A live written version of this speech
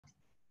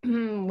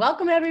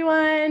Welcome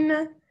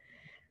everyone.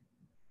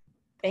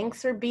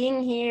 Thanks for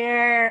being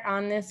here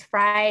on this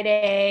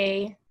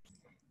Friday,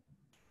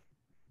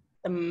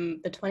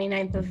 the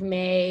 29th of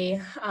May,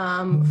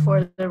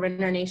 for the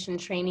Renner Nation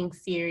Training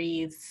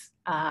Series,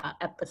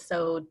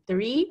 episode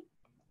 3.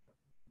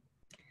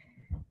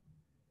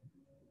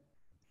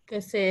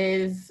 This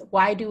is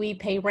Why Do We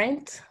Pay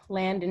Rent?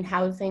 Land and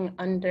Housing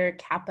Under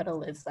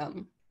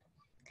Capitalism.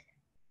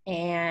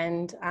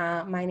 And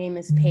my name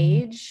is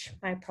Paige.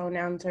 My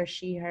pronouns are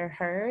she, her,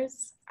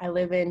 hers. I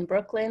live in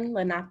Brooklyn,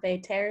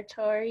 Lenape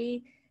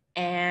territory,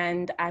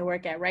 and I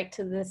work at Right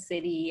to the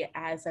City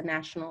as a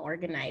national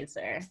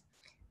organizer.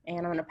 And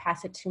I'm gonna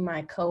pass it to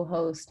my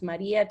co-host,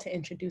 Maria, to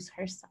introduce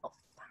herself.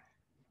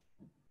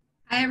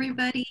 Hi,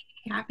 everybody.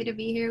 Happy to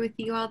be here with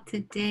you all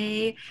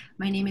today.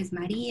 My name is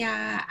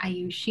Maria. I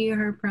use she,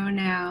 her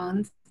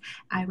pronouns.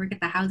 I work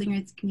at the Housing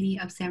Rights Committee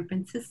of San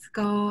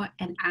Francisco,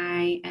 and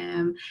I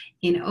am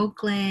in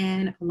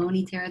Oakland,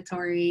 Ohlone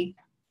territory.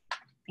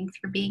 Thanks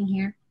for being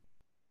here.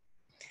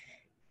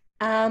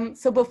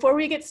 So before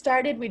we get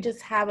started, we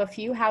just have a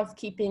few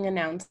housekeeping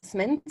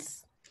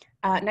announcements.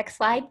 Next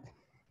slide.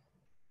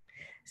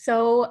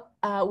 So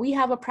we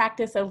have a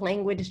practice of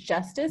language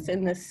justice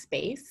in this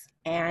space,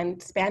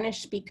 and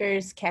Spanish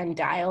speakers can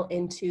dial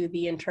into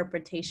the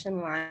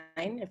interpretation line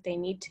if they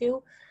need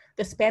to.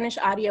 The Spanish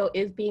audio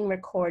is being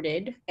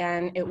recorded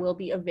and it will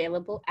be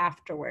available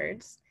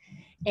afterwards.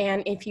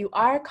 And if you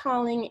are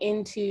calling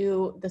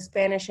into the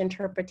Spanish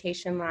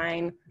interpretation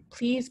line,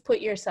 please put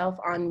yourself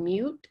on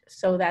mute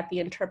so that the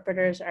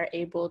interpreters are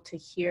able to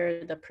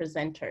hear the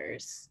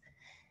presenters.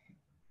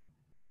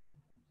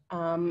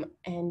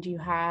 And you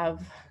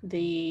have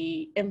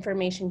the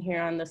information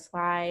here on the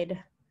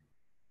slide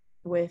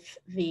with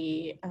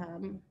the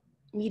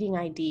meeting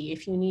ID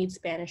if you need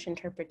Spanish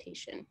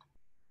interpretation.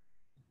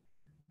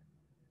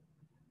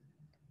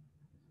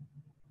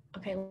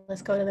 Okay,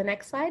 let's go to the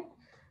next slide.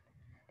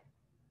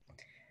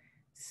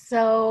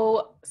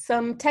 So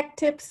some tech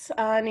tips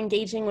on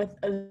engaging with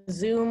a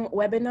Zoom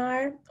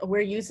webinar.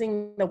 We're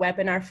using the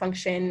webinar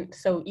function,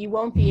 so you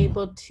won't be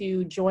able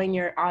to join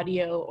your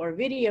audio or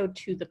video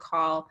to the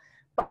call,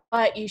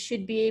 but you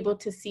should be able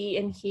to see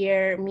and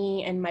hear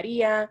me and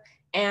Maria,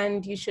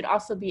 and you should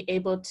also be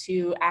able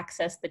to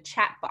access the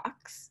chat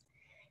box.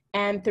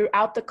 And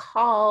throughout the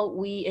call,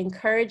 we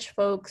encourage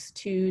folks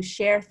to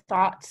share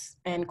thoughts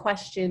and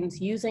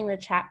questions using the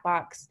chat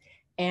box,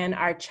 and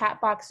our chat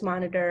box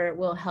monitor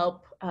will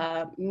help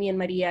me and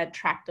Maria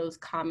track those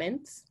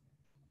comments.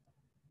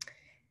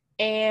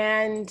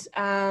 And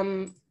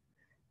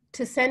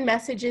to send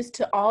messages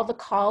to all the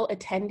call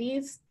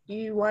attendees,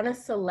 you want to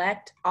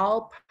select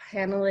all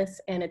panelists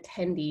and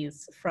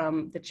attendees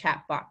from the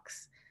chat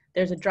box.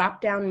 There's a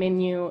drop-down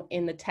menu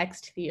in the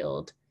text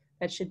field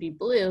that should be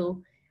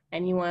blue,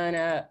 and you want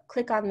to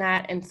click on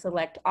that and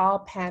select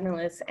all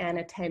panelists and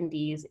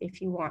attendees if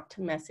you want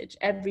to message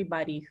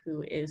everybody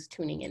who is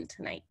tuning in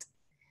tonight.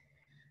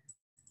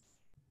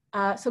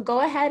 So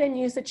go ahead and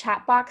use the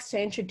chat box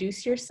to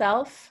introduce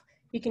yourself.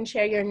 You can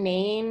share your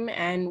name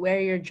and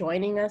where you're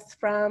joining us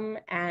from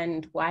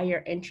and why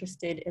you're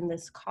interested in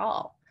this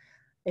call.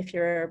 If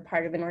you're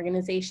part of an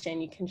organization,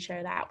 you can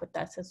share that with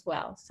us as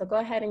well. So go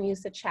ahead and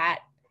use the chat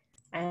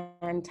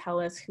and tell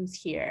us who's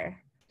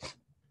here.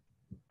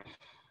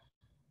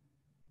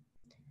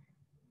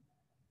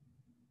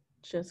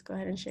 Just go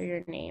ahead and share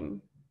your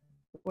name,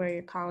 where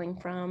you're calling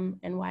from,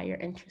 and why you're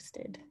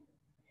interested.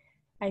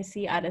 I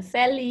see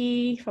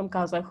Araceli from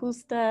Causa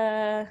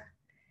Justa.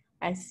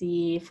 I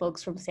see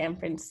folks from San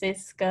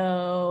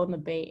Francisco, in the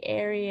Bay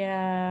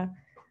Area,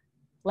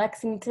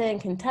 Lexington,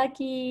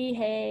 Kentucky,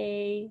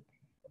 hey.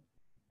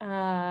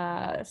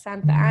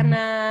 Santa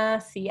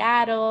Ana,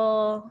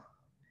 Seattle,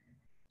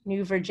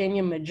 New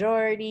Virginia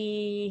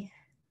majority.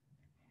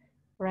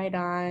 Right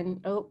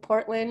on. Oh,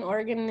 Portland,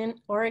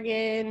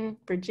 Oregon,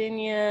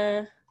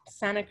 Virginia,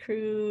 Santa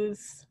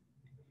Cruz.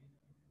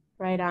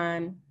 Right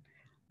on.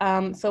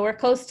 So we're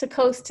coast to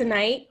coast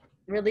tonight.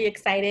 Really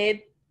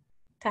excited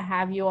to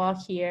have you all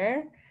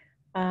here.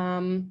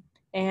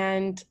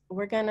 And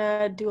we're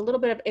gonna do a little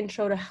bit of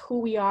intro to who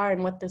we are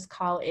and what this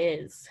call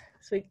is.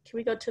 So can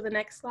we go to the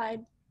next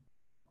slide?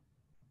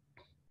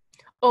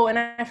 Oh, and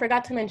I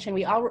forgot to mention,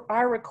 we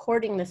are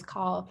recording this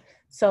call.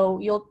 So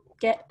you'll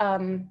get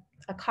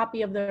a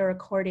copy of the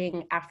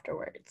recording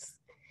afterwards.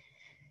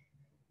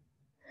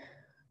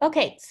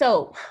 Okay,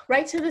 so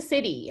Right to the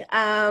City.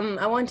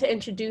 I want to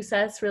introduce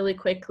us really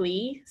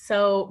quickly.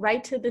 So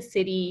Right to the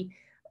City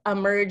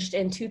emerged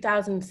in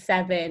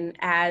 2007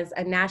 as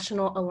a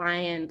national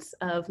alliance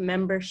of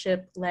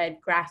membership-led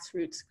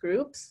grassroots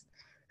groups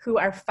who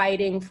are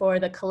fighting for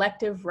the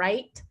collective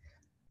right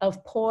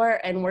of poor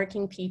and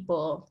working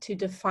people to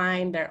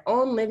define their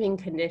own living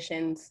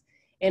conditions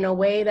in a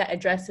way that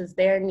addresses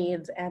their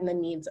needs and the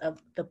needs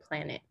of the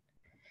planet.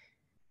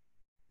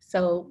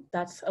 So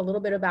that's a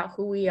little bit about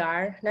who we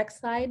are. Next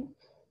slide.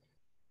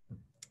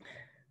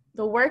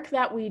 The work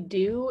that we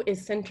do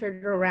is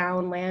centered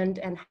around land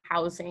and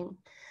housing.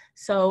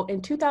 So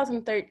in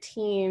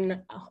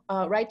 2013,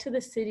 Right to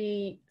the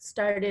City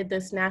started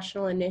this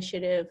national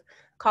initiative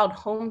called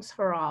Homes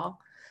for All.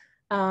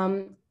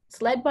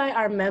 It's led by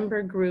our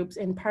member groups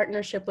in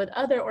partnership with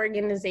other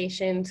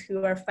organizations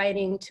who are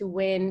fighting to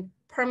win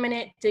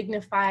permanent,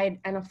 dignified,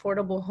 and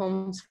affordable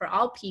homes for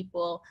all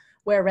people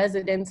where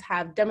residents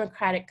have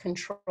democratic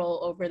control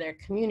over their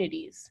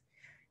communities.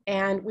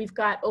 And we've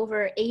got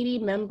over 80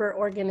 member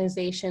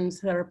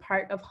organizations that are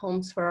part of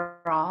Homes for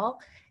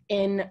All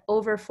in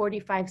over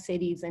 45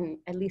 cities in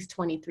at least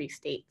 23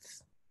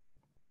 states.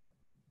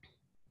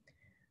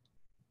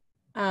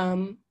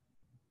 Ebony,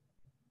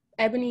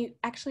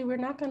 actually,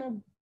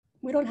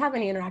 we don't have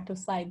any interactive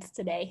slides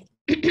today.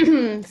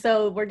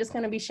 So we're just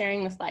gonna be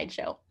sharing the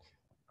slideshow.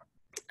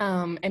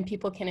 And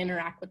people can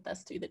interact with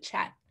us through the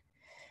chat.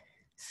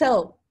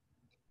 So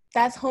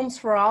that's Homes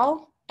for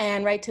All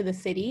and Right to the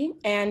City.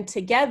 And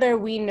together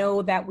we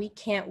know that we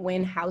can't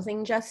win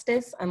housing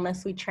justice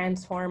unless we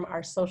transform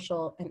our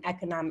social and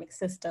economic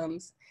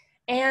systems,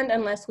 and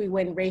unless we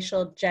win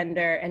racial,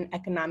 gender, and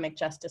economic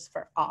justice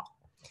for all.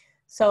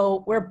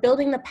 So we're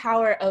building the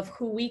power of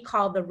who we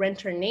call the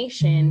renter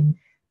nation,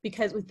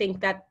 because we think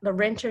that the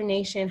renter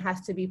nation has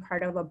to be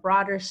part of a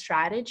broader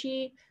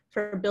strategy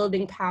for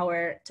building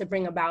power to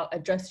bring about a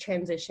just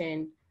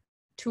transition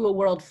to a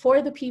world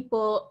for the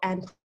people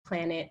and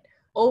planet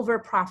over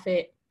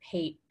profit,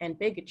 hate, and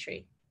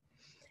bigotry.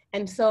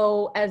 And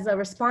so as a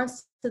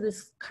response to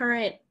this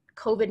current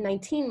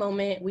COVID-19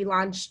 moment, we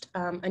launched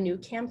a new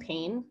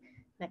campaign,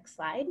 next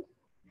slide,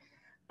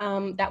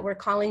 that we're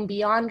calling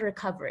Beyond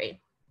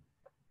Recovery.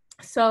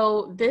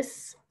 So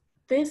this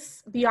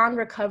Beyond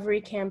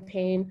Recovery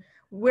campaign,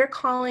 we're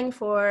calling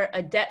for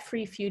a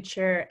debt-free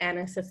future and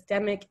a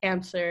systemic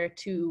answer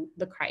to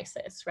the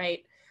crisis,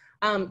 right?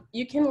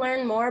 You can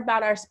learn more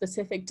about our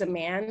specific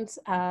demands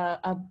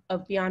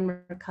of Beyond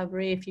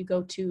Recovery if you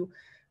go to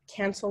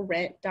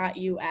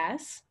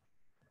cancelrent.us,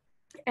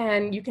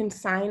 and you can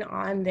sign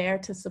on there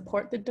to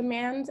support the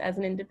demands as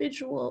an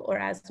individual or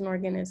as an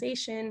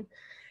organization.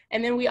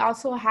 And then we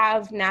also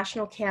have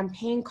national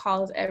campaign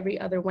calls every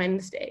other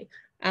Wednesday.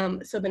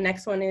 So the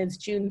next one is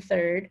June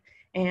 3rd,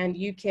 and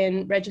you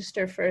can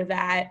register for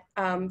that.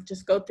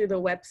 Just go through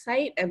the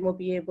website and we'll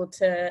be able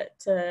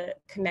to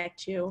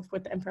connect you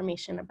with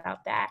information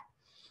about that.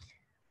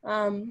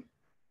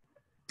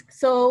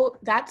 So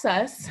that's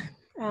us,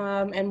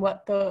 and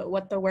what the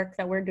work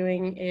that we're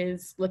doing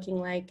is looking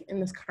like in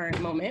this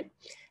current moment.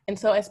 And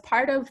so as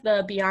part of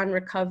the Beyond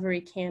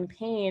Recovery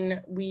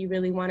campaign, we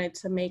really wanted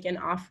to make an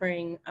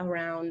offering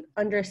around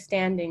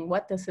understanding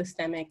what the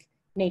systemic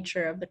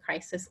nature of the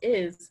crisis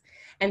is.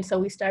 And so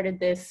we started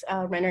this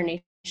Renter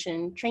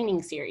Nation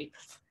training series.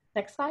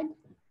 Next slide.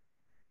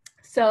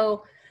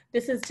 So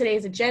this is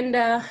today's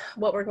agenda,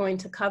 what we're going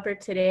to cover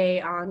today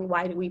on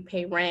why do we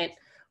pay rent.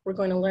 We're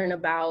going to learn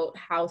about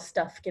how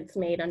stuff gets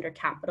made under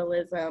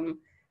capitalism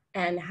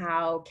and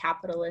how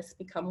capitalists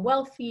become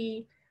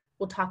wealthy.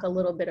 We'll talk a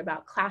little bit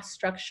about class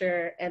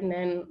structure, and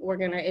then we're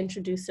going to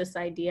introduce this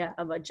idea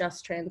of a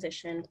just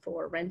transition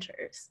for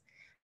renters.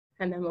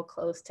 And then we'll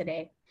close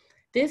today.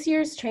 This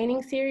year's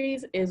training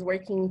series is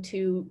working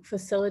to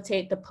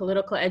facilitate the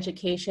political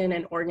education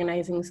and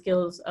organizing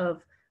skills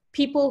of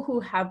people who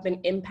have been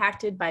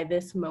impacted by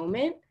this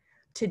moment,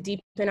 to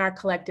deepen our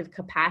collective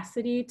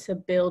capacity to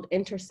build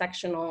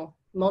intersectional,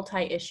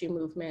 multi-issue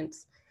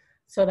movements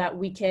so that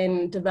we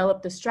can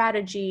develop the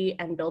strategy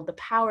and build the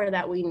power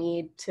that we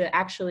need to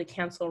actually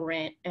cancel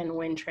rent and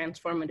win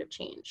transformative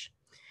change.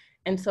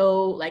 And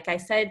so, like I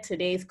said,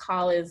 today's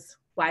call is,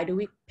 why do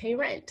we pay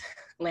rent?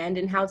 Land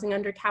and housing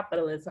under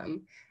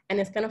capitalism. And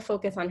it's going to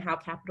focus on how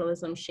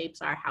capitalism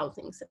shapes our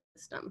housing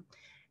system.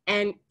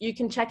 And you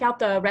can check out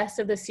the rest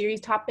of the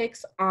series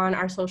topics on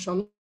our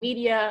social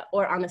media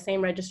or on the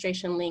same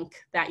registration link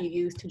that you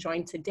used to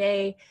join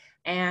today.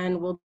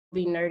 And we'll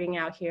be nerding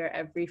out here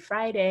every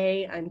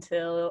Friday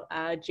until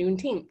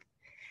Juneteenth.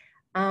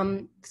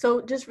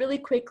 So just really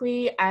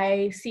quickly,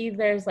 I see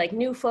there's like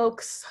new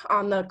folks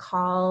on the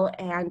call,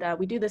 and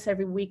we do this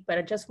every week, but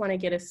I just want to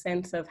get a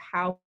sense of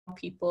how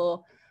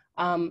people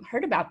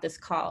heard about this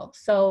call.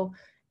 So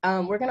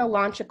we're going to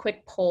launch a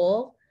quick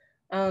poll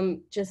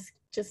just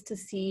to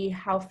see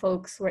how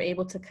folks were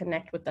able to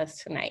connect with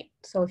us tonight.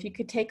 So if you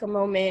could take a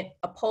moment,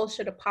 a poll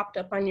should have popped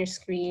up on your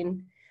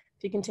screen.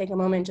 If you can take a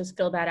moment, just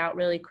fill that out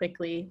really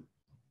quickly.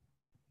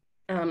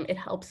 It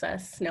helps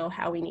us know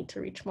how we need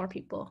to reach more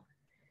people.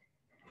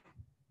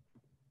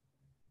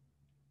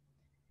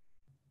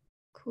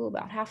 Cool,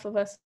 about half of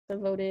us have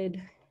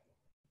voted.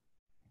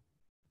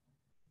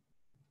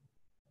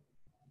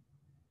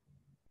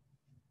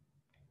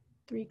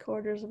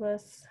 Three-quarters of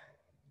us.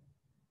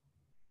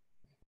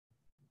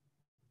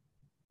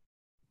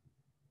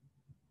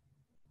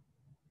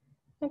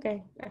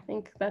 Okay, I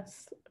think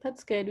that's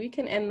good. We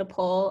can end the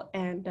poll,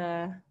 and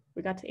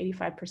we got to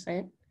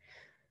 85%.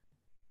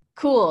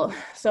 Cool,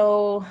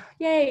 so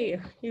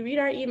yay, you read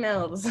our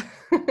emails.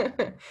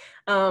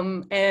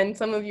 And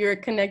some of you are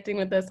connecting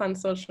with us on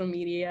social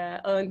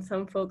media. Oh, and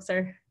some folks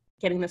are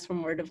getting this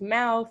from word of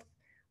mouth.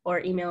 or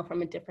email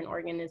from a different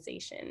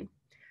organization.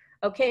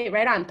 Okay,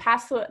 right on.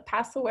 Pass the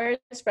word,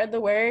 spread the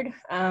word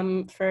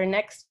for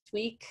next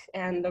week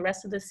and the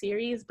rest of the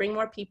series. Bring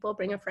more people,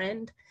 bring a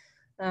friend,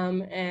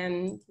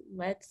 and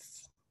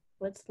let's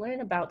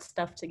learn about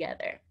stuff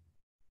together.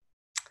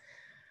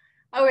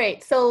 All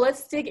right, so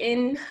let's dig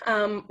in.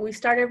 We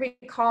start every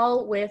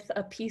call with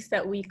a piece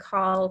that we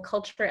call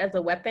culture as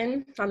a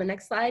weapon on the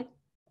next slide.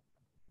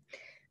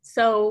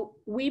 So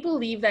we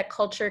believe that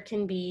culture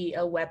can be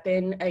a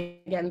weapon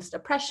against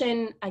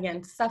oppression,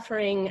 against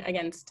suffering,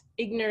 against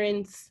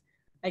ignorance,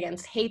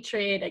 against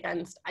hatred,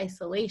 against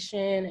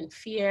isolation and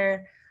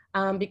fear,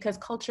 because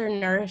culture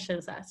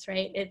nourishes us,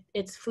 right?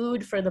 It's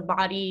food for the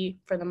body,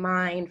 for the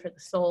mind, for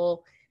the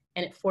soul,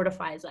 and it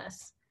fortifies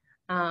us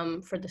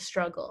for the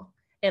struggle.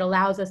 It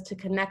allows us to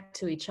connect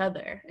to each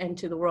other and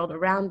to the world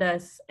around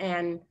us,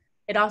 and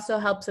it also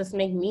helps us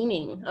make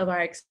meaning of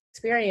our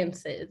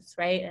experiences,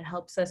 right? It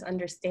helps us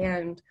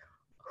understand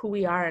who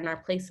we are and our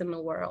place in the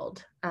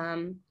world.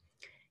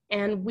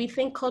 And we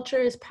think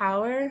culture is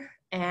power,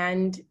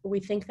 and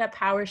we think that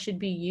power should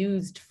be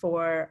used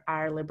for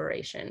our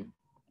liberation.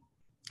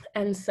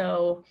 And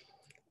so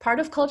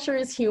part of culture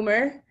is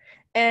humor,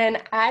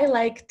 and I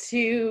like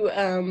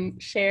to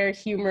share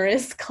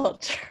humorous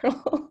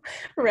cultural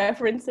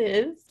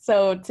references.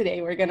 So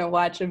today we're gonna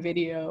watch a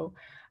video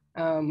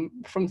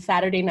from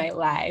Saturday Night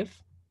Live.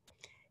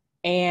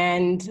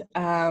 And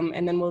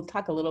then we'll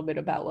talk a little bit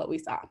about what we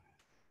saw.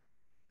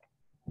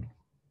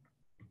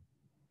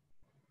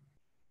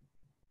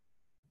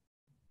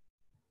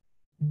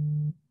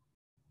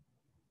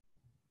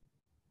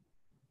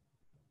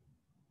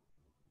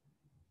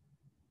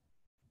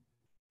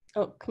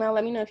 Oh, Kamal,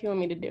 let me know if you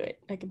want me to do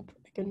it. I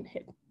can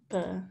hit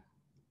the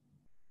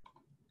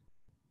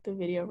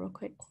video real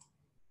quick.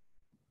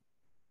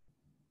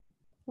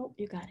 Oh,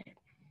 you got it.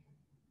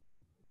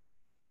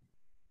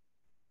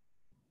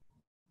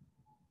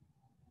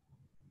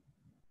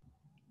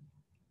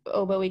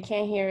 Oh, but we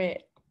can't hear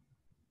it.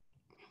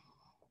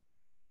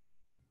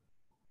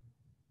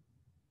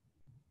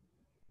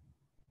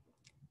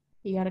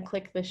 You gotta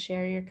click the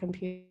share your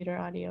computer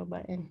audio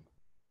button.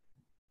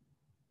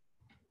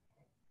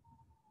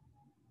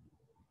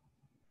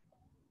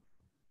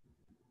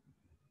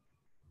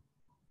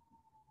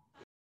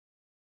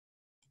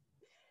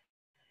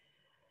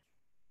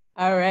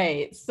 All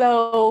right,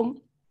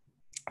 so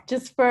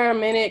just for a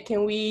minute,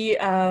 can we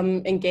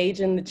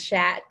engage in the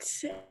chat?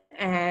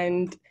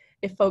 And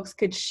if folks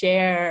could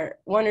share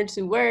 1 or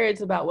 2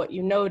 words about what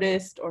you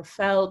noticed or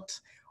felt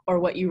or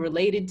what you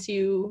related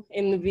to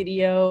in the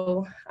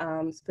video,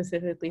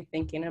 specifically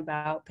thinking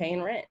about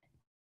paying rent.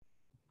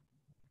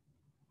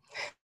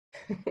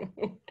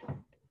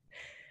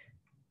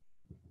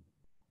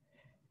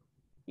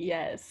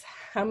 Yes,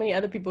 how many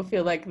other people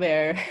feel like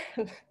their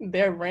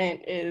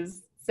rent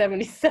is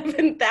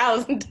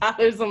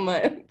 $77,000 a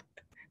month?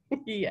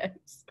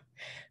 Yes,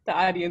 the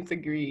audience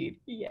agreed,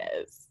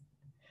 yes.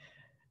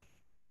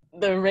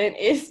 The rent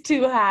is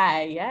too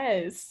high,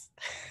 yes.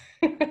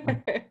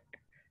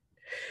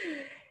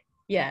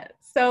 Yeah,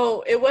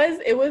 so it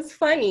was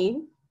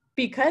funny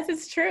because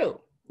it's true,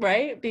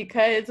 right?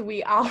 Because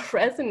we all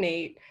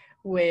resonate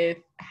with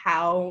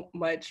how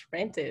much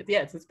rent is,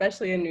 yes,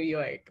 especially in New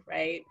York,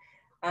 right?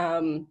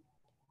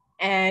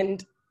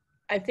 And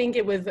I think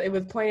it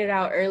was pointed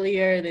out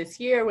earlier this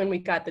year when we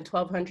got the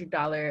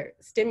 $1,200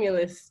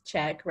 stimulus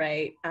check,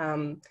 right?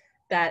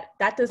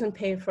 That doesn't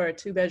pay for a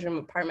 2-bedroom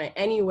apartment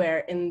anywhere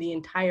in the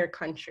entire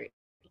country,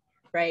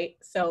 right?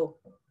 So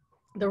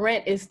the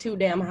rent is too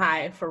damn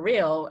high for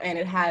real, and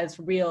it has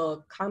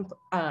real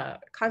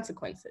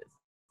consequences,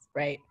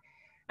 right?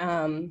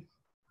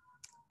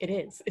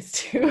 It's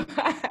too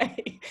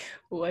high.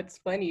 What's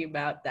funny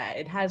about that?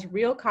 It has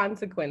real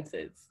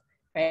consequences,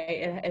 right?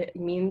 It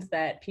means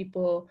that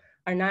people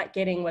are not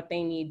getting what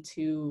they need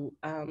to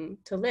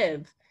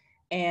live.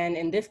 And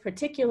in this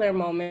particular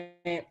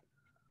moment,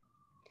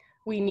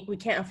 we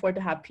can't afford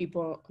to have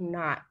people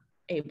not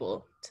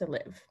able to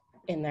live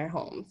in their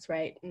homes,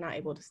 right? Not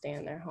able to stay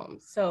in their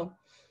homes. So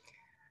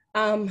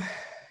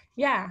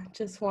yeah,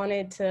 just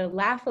wanted to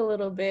laugh a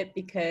little bit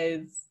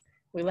because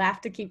we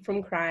laugh to keep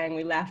from crying.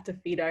 We laugh to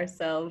feed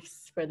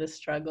ourselves for the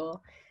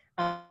struggle.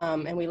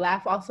 And we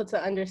laugh also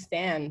to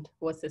understand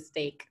what's at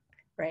stake,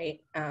 right?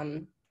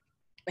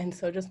 And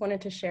so just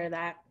wanted to share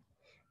that.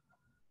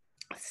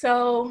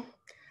 So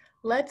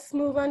let's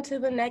move on to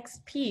the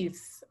next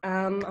piece.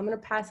 I'm gonna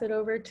pass it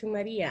over to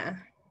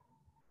Maria.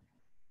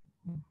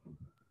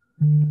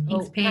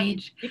 Thanks,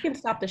 Paige. You can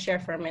stop the share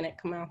for a minute,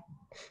 come on.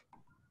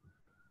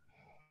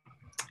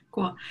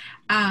 Cool.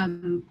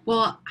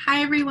 Well,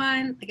 hi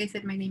everyone. Like I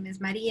said, my name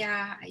is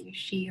Maria. I use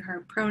she,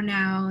 her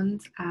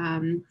pronouns.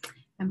 I'm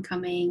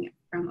coming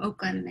from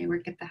Oakland and I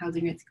work at the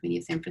Housing Rights Committee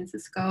of San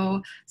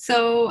Francisco.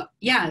 So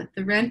yeah,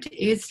 the rent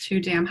is too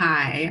damn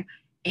high.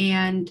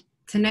 And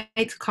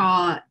tonight's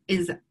call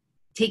is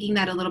taking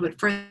that a little bit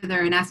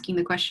further and asking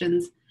the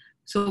questions,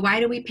 So why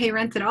do we pay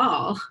rent at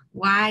all?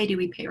 Why do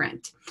we pay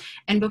rent?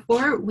 And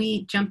before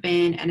we jump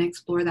in and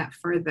explore that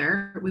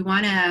further, we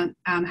want to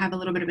have a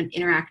little bit of an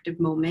interactive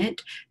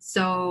moment.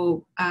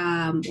 So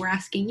we're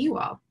asking you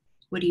all,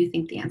 what do you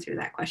think the answer to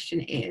that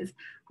question is?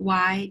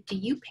 Why do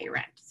you pay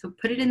rent? So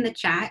put it in the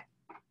chat.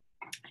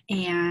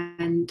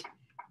 And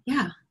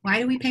yeah, why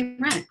do we pay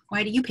rent?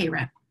 Why do you pay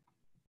rent?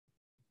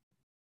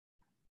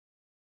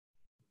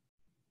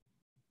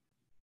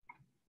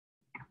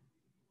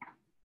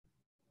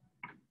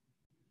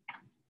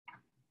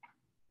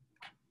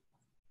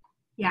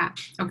 Yeah,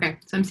 okay,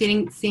 so I'm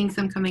seeing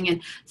some coming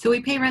in. So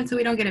we pay rent so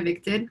we don't get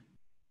evicted.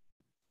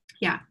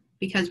 Yeah,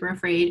 because we're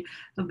afraid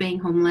of being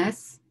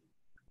homeless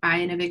by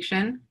an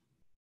eviction.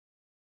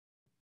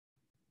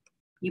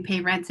 You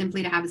pay rent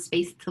simply to have a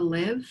space to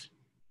live,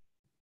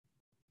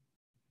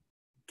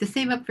 to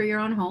save up for your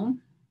own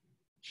home,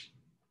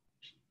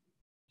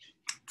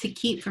 to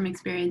keep from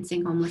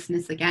experiencing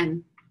homelessness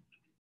again,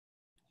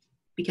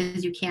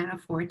 because you can't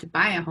afford to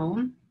buy a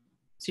home,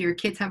 so your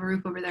kids have a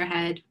roof over their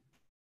head.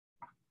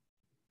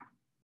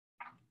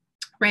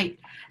 Right.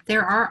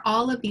 There are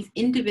all of these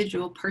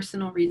individual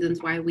personal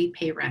reasons why we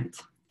pay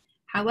rent.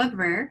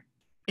 However,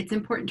 it's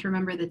important to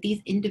remember that these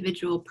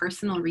individual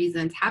personal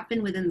reasons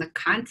happen within the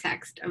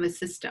context of a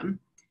system,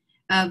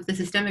 of the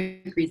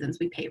systemic reasons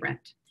we pay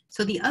rent.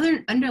 So the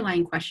other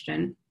underlying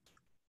question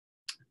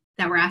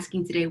that we're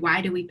asking today,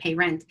 why do we pay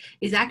rent,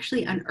 is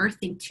actually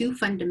unearthing two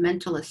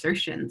fundamental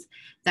assertions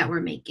that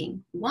we're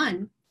making.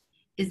 One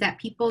is that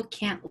people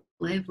can't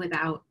live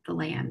without the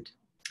land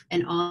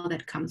and all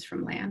that comes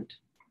from land.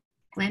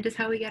 Land is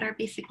how we get our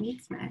basic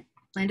needs met.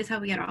 Land is how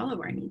we get all of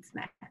our needs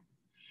met.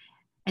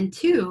 And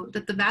two,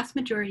 that the vast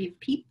majority of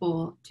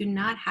people do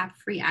not have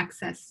free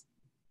access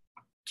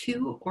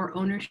to or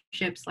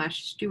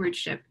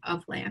ownership/stewardship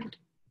of land.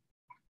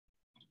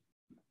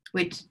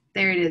 Which,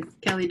 there it is,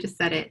 Kelly just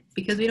said it,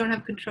 because we don't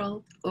have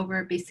control over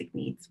our basic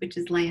needs, which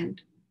is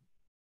land.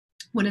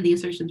 One of the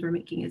assertions we're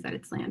making is that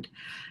it's land.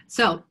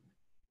 So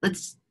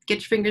let's get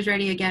your fingers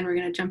ready again. We're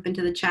gonna jump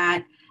into the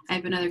chat. I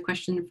have another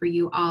question for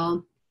you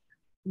all.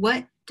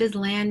 What does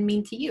land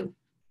mean to you?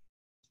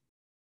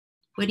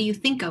 What do you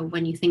think of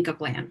when you think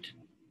of land?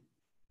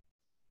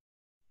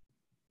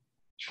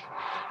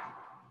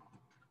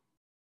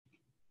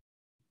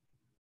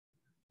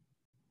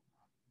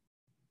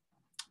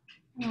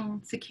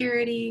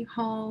 Security,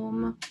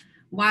 home,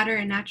 water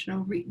and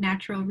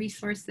natural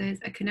resources,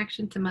 a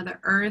connection to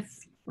Mother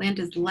Earth. Land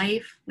is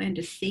life, land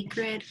is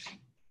sacred,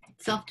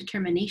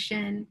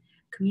 self-determination,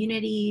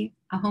 community,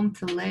 a home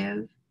to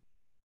live.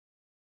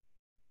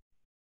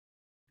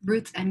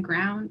 Roots and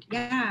ground.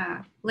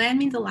 Yeah, land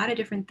means a lot of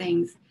different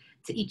things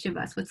to each of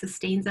us. What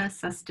sustains us,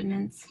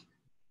 sustenance.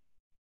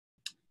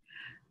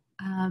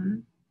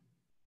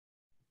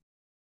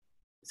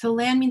 So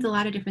land means a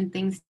lot of different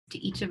things to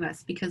each of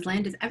us because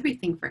land is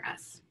everything for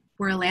us.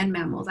 We're land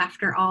mammals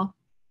after all.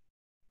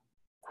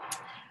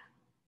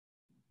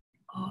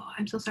 Oh,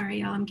 I'm so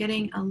sorry, y'all. I'm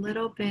getting a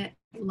little bit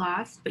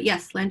lost, but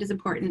yes, land is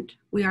important.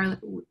 We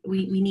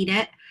need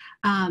it,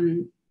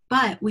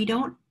 but we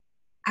don't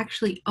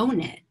actually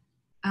own it.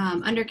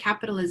 Under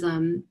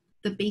capitalism,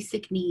 the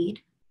basic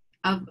need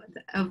of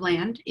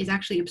land is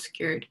actually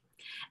obscured,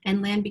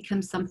 and land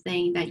becomes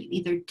something that you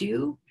either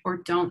do or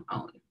don't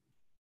own.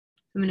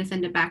 I'm going to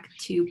send it back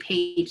to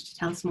Paige to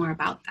tell us more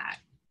about that.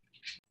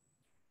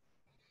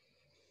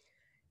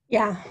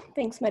 Yeah,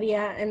 thanks,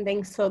 Maria, and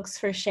thanks, folks,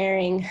 for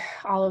sharing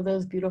all of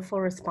those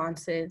beautiful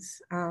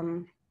responses.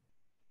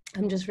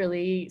 I'm just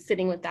really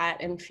sitting with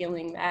that and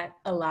feeling that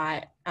a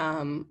lot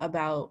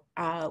about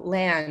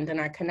land and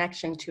our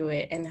connection to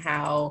it and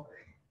how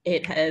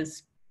it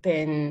has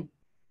been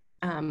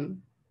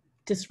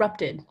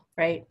disrupted,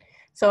 right?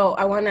 So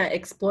I want to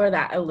explore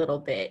that a little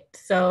bit.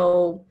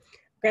 So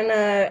I'm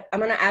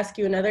gonna ask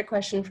you another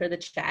question for the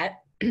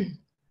chat.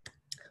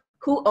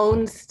 Who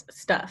owns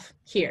stuff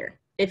here?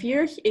 If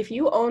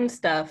you own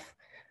stuff,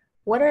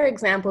 what are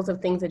examples of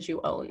things that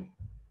you own?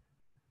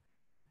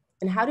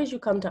 And how did you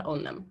come to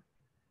own them?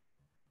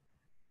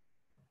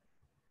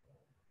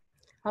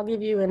 I'll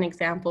give you an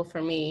example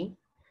for me.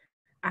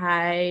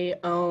 I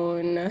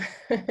own,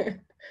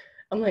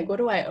 I'm like, what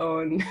do I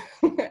own?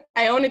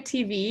 I own a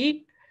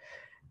TV.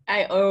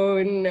 I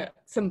own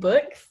some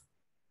books.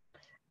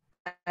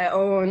 I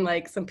own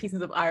like some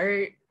pieces of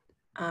art.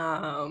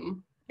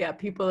 Yeah,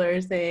 people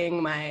are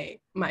saying my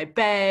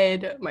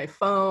bed, my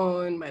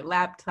phone, my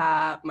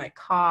laptop, my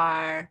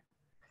car,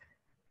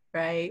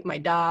 right? My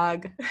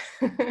dog,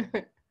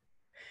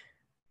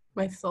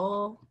 my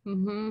soul,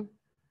 my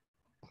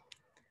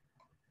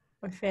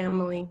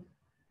family.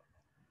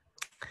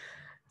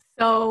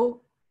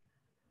 So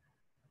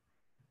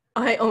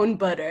I own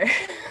butter.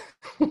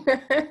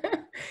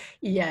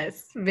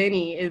 Yes,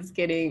 Vinny is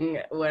getting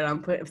what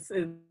I'm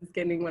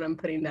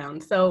putting down.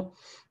 So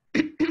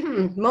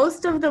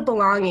most of the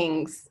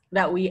belongings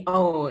that we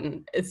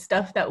own is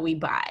stuff that we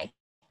buy.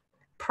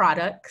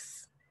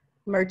 Products,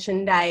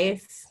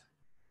 merchandise,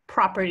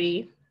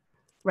 property,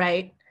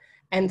 right?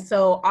 And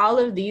so all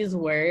of these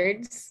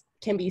words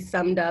can be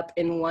summed up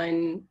in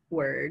one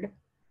word: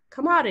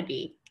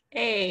 commodity.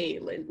 Hey,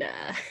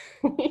 Linda.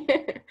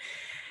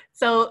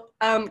 So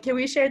can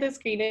we share the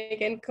screen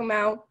again,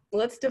 Kamau?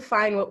 Let's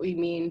define what we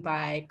mean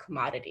by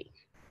commodity.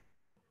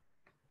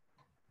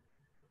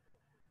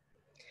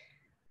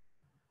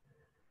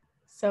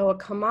 So a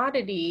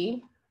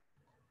commodity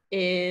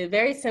is,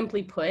 very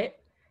simply put,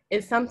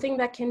 is something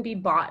that can be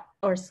bought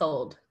or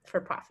sold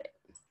for profit.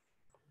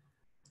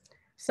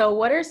 So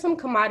what are some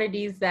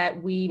commodities that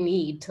we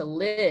need to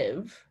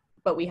live,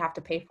 but we have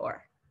to pay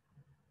for?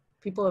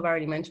 People have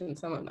already mentioned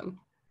some of them.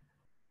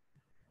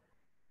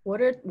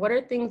 What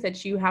are things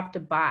that you have to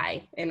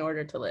buy in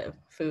order to live?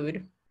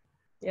 Food.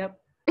 Yep.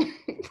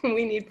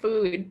 We need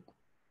food.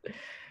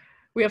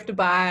 We have to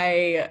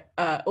buy,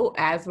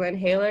 asthma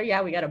inhaler.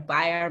 Yeah, we got to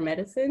buy our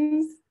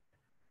medicines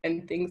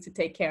and things to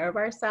take care of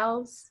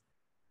ourselves.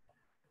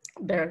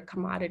 There are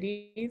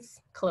commodities,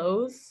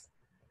 clothes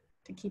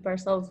to keep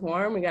ourselves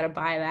warm. We got to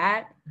buy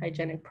that.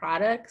 Hygienic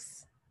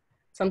products.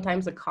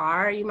 Sometimes a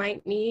car you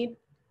might need,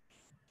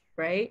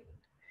 right?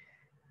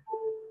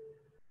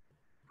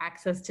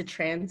 Access to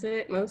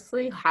transit,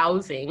 mostly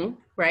housing,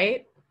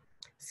 right?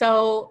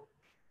 So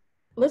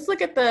let's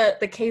look at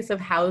the case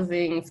of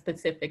housing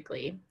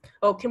specifically.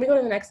 Oh, can we go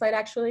to the next slide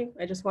actually?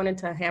 I just wanted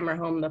to hammer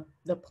home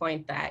the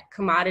point that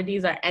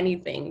commodities are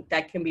anything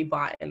that can be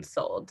bought and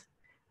sold,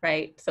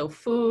 right? So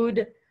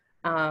food,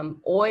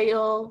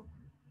 oil,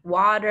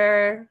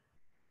 water,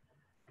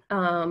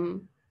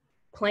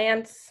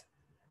 plants,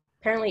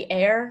 apparently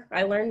air.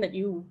 I learned that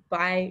you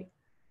buy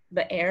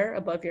the air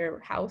above your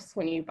house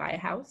when you buy a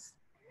house.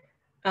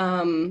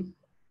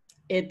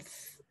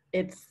 It's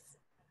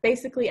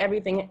basically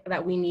everything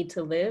that we need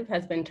to live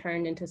has been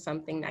turned into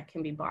something that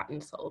can be bought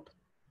and sold.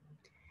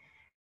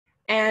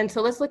 And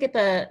so let's look at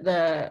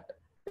the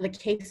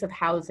case of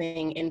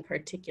housing in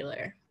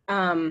particular.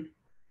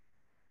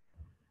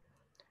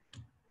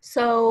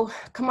 So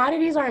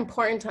commodities are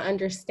important to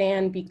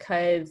understand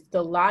because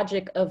the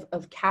logic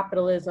of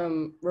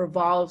capitalism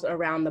revolves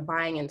around the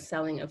buying and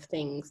selling of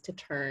things to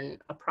turn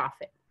a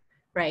profit,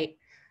 right?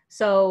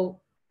 So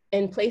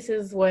in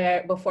places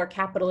where before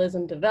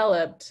capitalism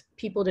developed,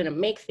 people didn't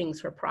make things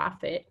for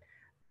profit,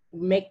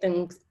 make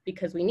them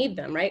because we need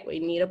them, right? We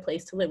need a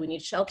place to live, we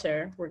need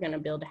shelter, we're gonna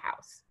build a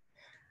house.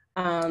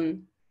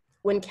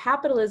 When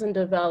capitalism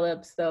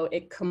develops though,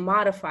 it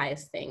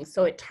commodifies things.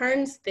 So it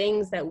turns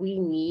things that we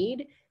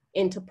need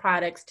into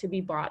products to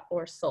be bought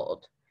or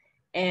sold.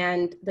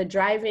 And the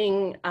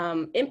driving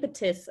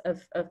impetus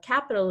of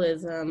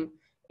capitalism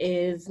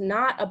is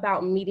not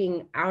about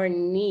meeting our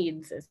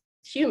needs as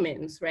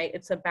humans, right?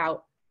 It's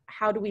about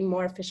how do we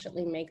more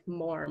efficiently make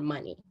more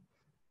money.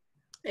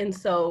 And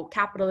so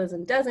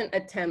capitalism doesn't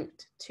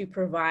attempt to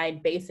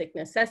provide basic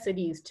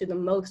necessities to the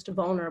most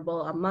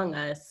vulnerable among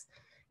us.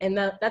 And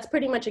that's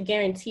pretty much a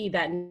guarantee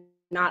that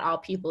not all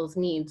people's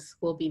needs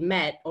will be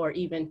met or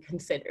even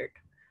considered,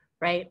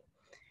 right?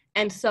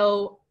 And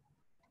so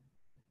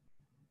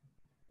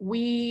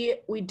we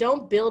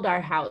don't build our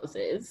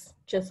houses,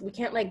 we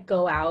can't like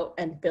go out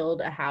and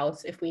build a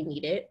house if we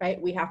need it, right?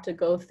 We have to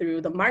go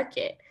through the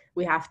market.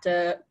 We have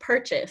to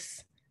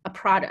purchase a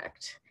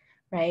product,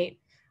 right?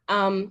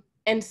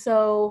 And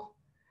so,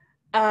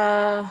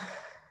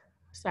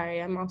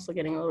 sorry, I'm also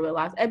getting a little bit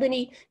lost.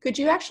 Ebony, could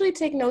you actually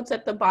take notes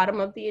at the bottom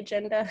of the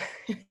agenda?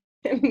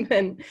 And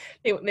then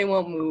they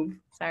won't move.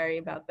 Sorry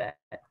about that.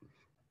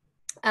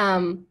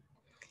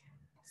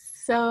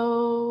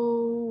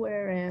 So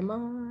where am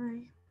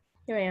I?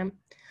 Here I am.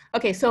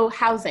 Okay, so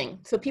housing.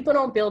 So people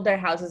don't build their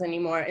houses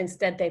anymore.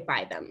 Instead, they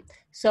buy them.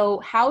 So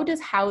how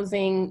does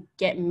housing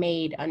get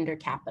made under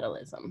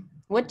capitalism?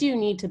 What do you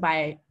need to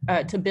buy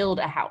to build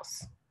a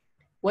house?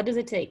 What does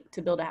it take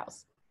to build a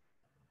house?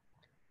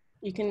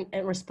 You can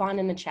respond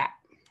in the chat.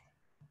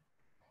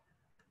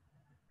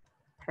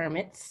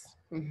 Permits,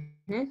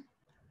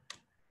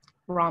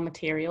 raw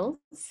materials,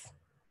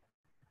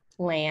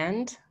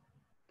 land,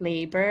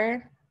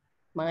 labor,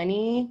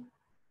 money,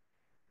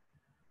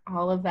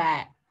 all of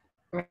that,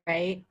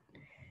 right?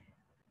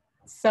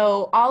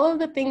 So all of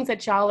the things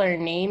that y'all are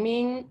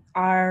naming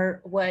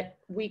are what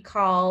we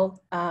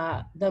call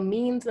the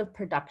means of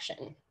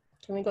production.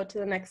 Can we go to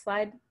the next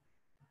slide?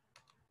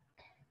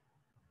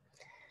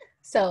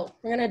 So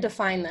we're gonna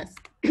define this,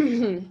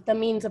 the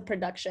means of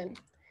production.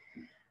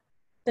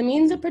 The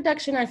means of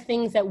production are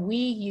things that we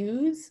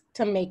use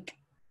to make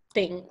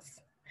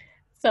things.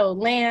 So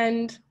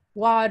land,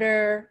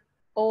 water,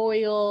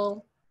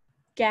 oil,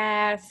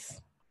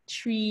 gas,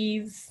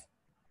 trees,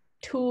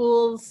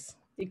 tools,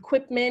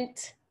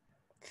 equipment,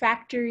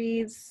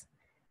 factories,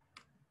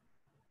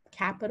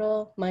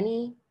 capital,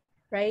 money,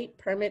 right?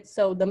 Permits.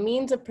 So the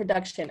means of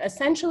production,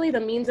 essentially the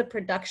means of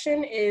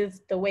production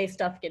is the way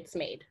stuff gets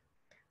made.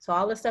 So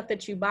all the stuff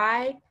that you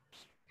buy,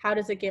 how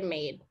does it get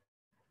made?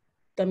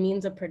 The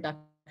means of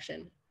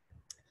production.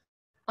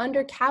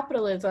 Under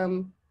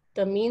capitalism,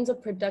 the means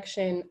of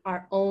production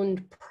are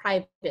owned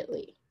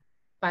privately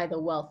by the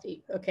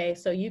wealthy, okay?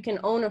 So you can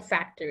own a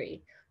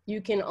factory,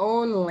 you can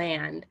own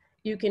land,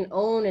 you can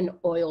own an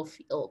oil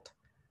field,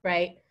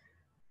 right?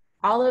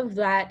 all of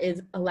that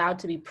is allowed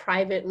to be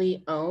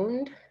privately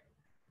owned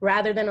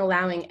rather than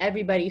allowing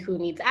everybody who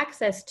needs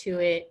access to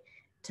it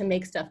to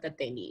make stuff that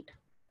they need,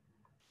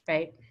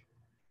 right?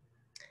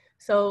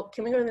 So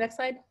can we go to the next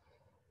slide?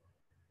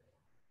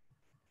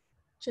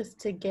 Just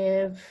to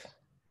give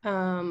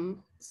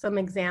some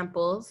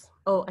examples.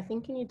 Oh, I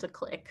think you need to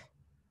click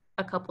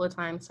a couple of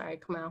times, sorry,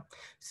 Kamal.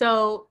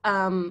 So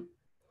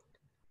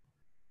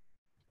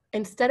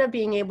instead of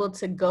being able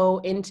to go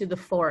into the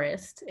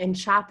forest and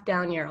chop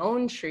down your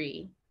own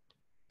tree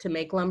to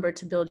make lumber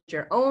to build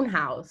your own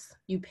house,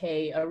 you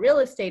pay a real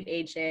estate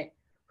agent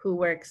who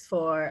works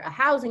for a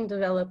housing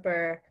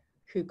developer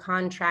who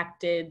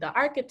contracted the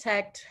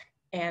architect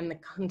and the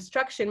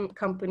construction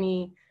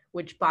company,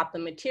 which bought the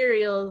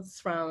materials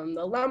from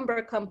the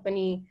lumber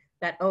company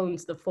that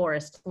owns the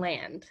forest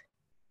land,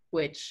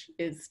 which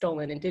is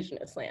stolen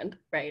indigenous land,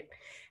 right?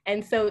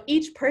 And so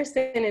each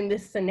person in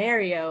this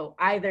scenario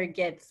either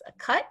gets a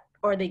cut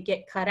or they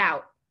get cut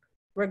out,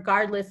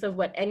 regardless of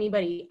what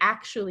anybody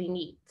actually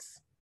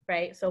needs,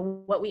 right?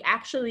 So what we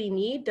actually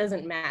need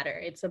doesn't matter.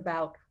 It's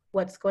about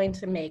what's going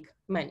to make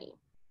money.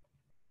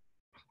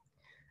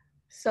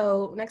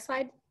 So next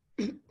slide.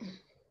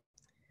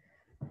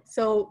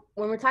 So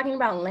when we're talking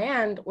about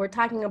land, we're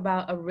talking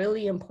about a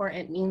really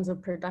important means of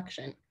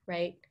production,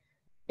 right?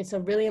 It's a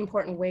really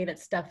important way that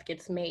stuff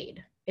gets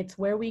made. It's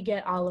where we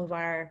get all of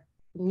our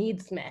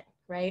needs met,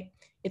 right?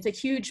 It's a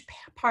huge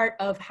part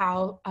of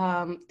how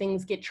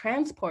things get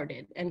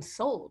transported and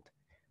sold,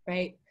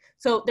 right?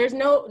 So there's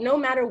no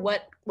matter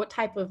what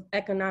type of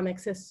economic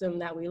system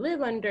that we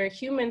live under,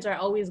 humans are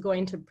always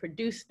going to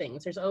produce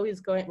things. We're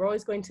always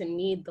going to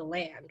need the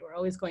land. We're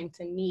always going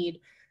to need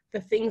the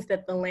things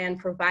that the land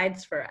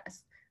provides for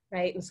us,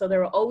 right? And so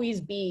there will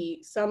always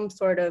be some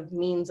sort of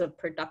means of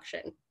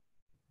production.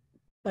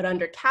 But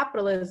under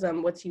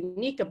capitalism, what's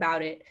unique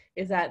about it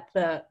is that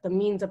the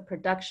means of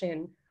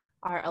production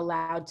are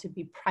allowed to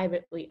be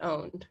privately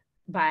owned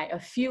by a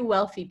few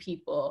wealthy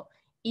people,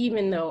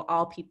 even though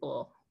all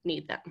people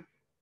need them,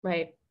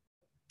 right?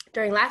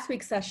 During last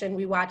week's session,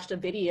 we watched a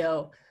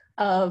video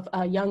of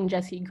young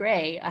Jesse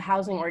Gray, a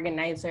housing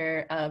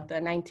organizer of the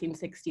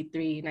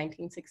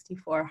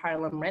 1963-1964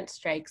 Harlem rent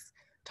strikes,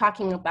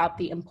 talking about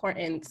the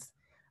importance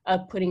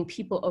of putting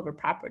people over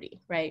property,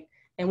 right?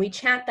 And we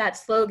chant that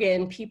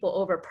slogan, people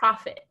over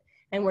profit.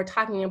 And we're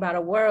talking about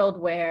a world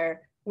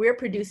where we're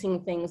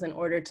producing things in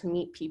order to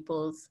meet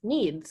people's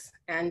needs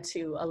and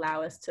to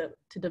allow us to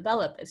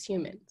develop as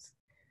humans,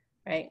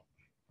 right?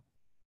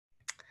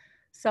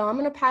 So I'm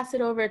gonna pass it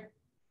over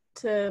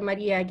to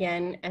Maria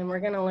again, and we're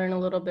gonna learn a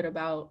little bit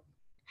about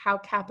how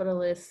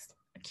capitalists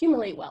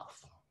accumulate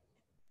wealth.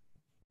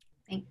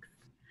 Thanks.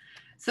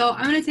 So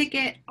I'm gonna take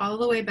it all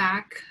the way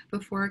back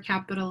before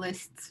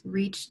capitalists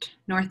reached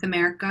North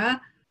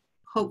America.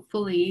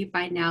 Hopefully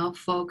by now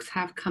folks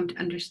have come to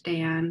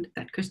understand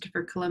that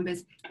Christopher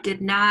Columbus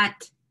did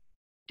not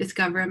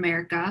discover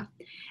America,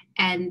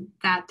 and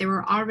that there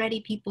were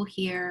already people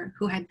here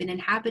who had been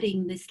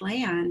inhabiting these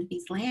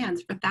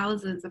lands for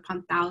thousands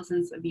upon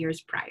thousands of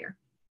years prior.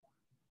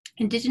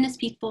 Indigenous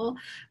people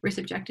were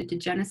subjected to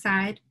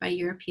genocide by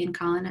European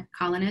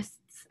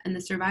colonists, and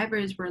the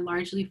survivors were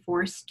largely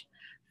forced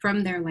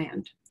from their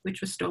land, which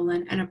was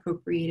stolen and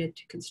appropriated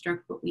to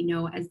construct what we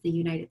know as the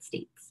United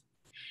States.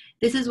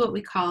 This is what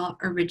we call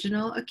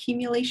original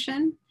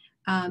accumulation.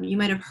 You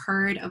might have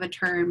heard of a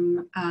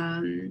term,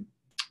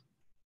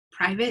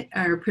 private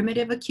or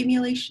primitive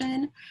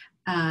accumulation,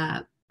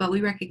 but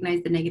we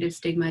recognize the negative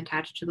stigma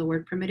attached to the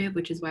word primitive,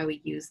 which is why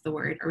we use the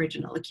word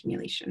original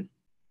accumulation.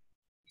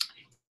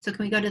 So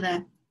can we go to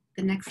the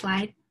next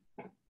slide?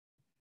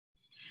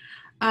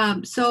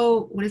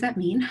 So what does that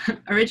mean?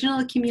 Original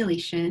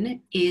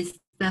accumulation is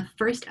the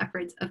first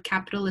efforts of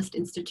capitalist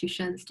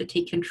institutions to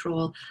take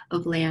control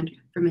of land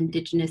from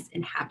indigenous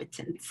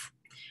inhabitants.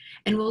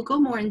 And we'll go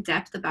more in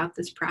depth about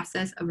this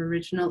process of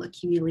original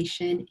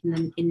accumulation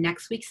in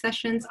next week's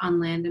sessions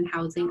on land and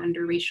housing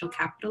under racial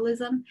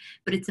capitalism.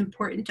 But it's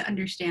important to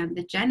understand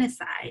that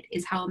genocide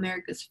is how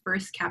America's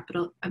first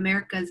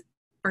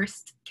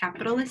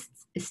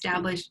capitalists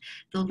established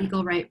the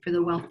legal right for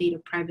the wealthy to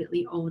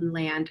privately own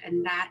land,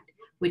 and that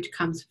which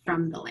comes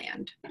from the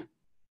land.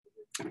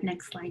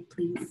 Next slide,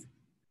 please.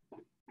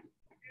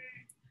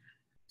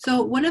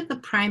 So one of the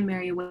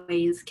primary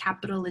ways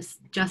capitalists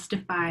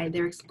justify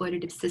their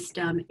exploitative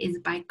system is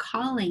by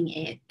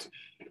claiming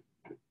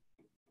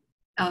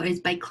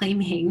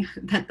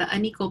that the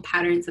unequal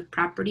patterns of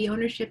property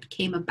ownership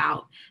came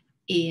about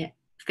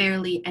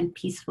fairly and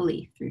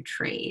peacefully through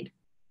trade.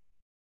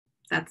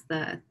 That's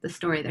the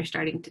story they're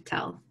starting to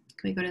tell.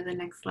 Can we go to the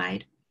next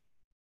slide?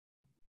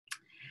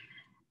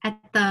 At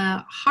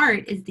the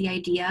heart is the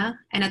idea,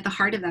 and at the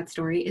heart of that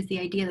story is the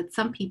idea that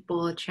some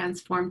people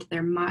transformed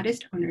their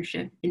modest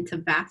ownership into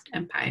vast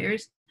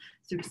empires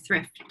through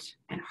thrift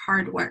and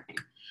hard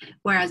work,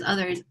 whereas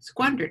others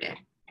squandered it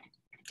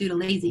due to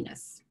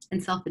laziness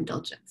and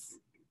self-indulgence.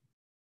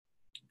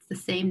 It's the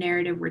same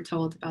narrative we're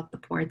told about the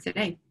poor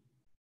today.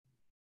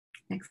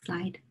 Next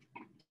slide.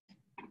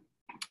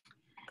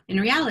 In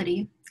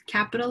reality,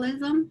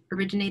 Capitalism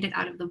originated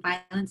out of the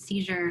violent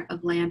seizure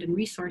of land and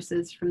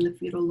resources from the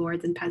feudal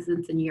lords and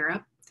peasants in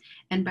Europe,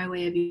 and by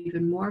way of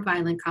even more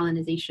violent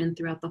colonization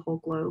throughout the whole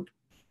globe.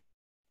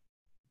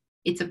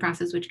 It's a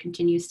process which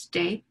continues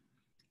today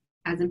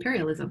as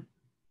imperialism.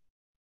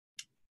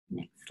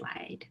 Next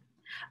slide.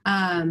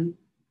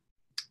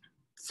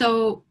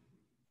 So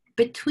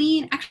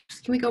between,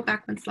 actually, can we go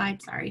back one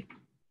slide? Sorry.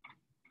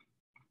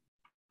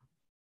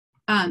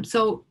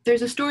 So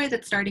there's a story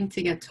that's starting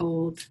to get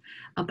told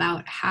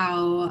about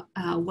how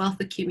wealth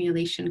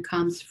accumulation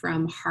comes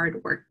from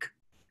hard work.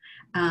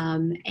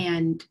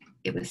 And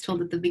it was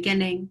told at the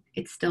beginning,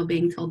 it's still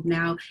being told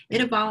now.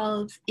 It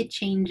evolves, it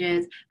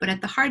changes, but at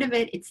the heart of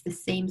it, it's the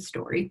same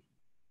story.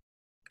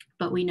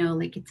 But we know,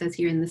 like it says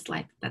here in the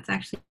slide, that's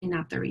actually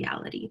not the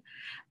reality.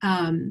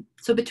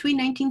 So between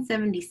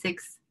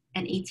 1976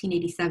 and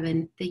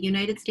 1887, the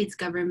United States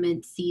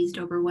government seized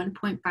over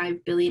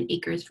 1.5 billion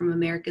acres from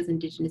America's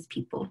indigenous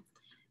people.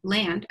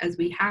 Land, as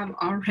we have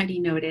already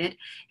noted,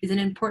 is an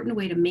important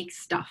way to make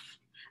stuff,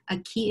 a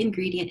key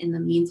ingredient in the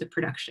means of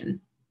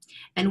production.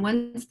 And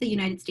once the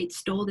United States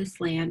stole this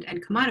land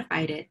and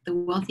commodified it, the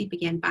wealthy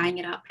began buying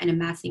it up and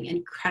amassing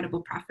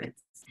incredible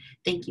profits.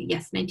 Thank you,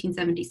 yes,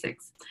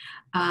 1976.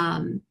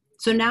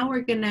 So now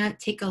we're gonna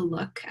take a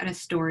look at a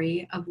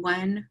story of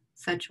one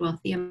such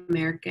wealthy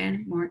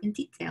American more in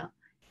detail.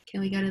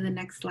 Can we go to the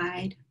next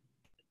slide?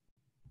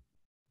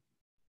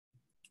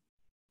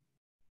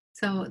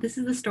 So this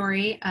is the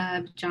story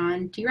of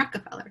John D.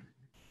 Rockefeller.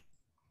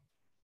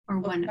 Or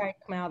one. Sorry,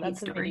 Kamal,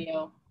 that's a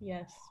video,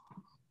 yes.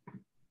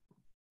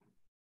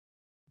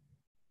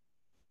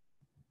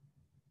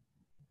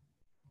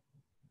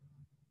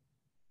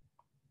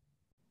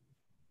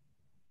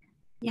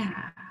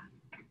 Yeah.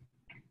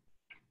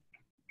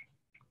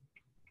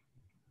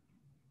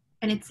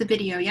 And it's a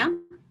video, yeah?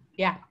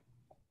 Yeah.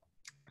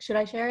 Should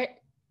I share it?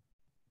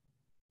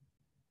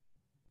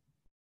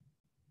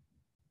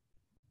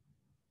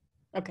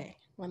 Okay,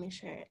 let me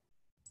share it.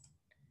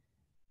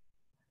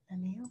 Let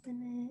me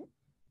open it.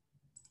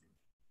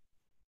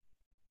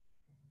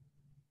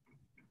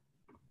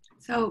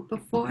 So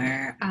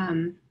before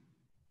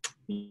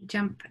we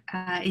jump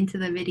into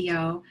the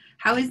video,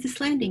 how is this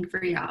landing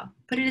for y'all?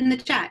 Put it in the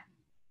chat.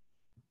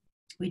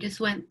 We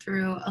just went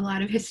through a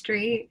lot of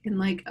history in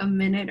like a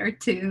minute or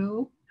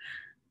two.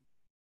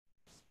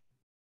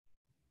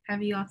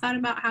 Have you all thought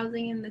about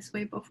housing in this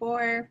way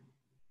before?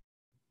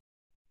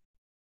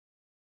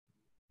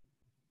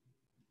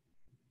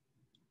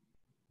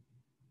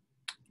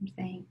 I'm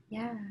saying,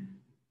 yeah.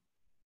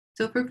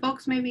 So for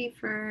folks, maybe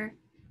for,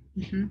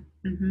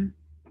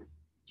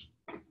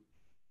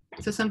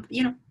 So some,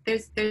 you know,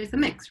 there's a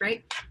mix,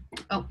 right?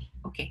 Oh,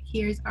 okay,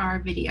 here's our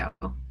video.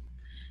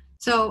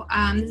 So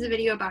this is a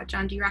video about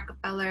John D.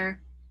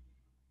 Rockefeller.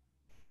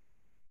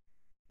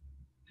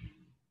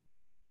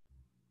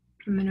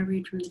 I'm gonna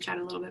read from the chat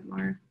a little bit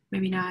more,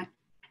 maybe not.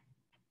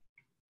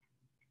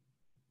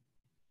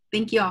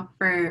 Thank you all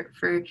for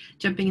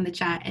jumping in the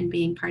chat and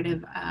being part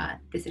of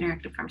this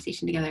interactive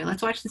conversation together.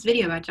 Let's watch this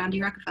video about John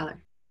D.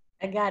 Rockefeller.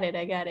 I got it.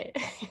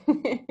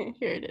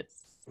 Here it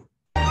is.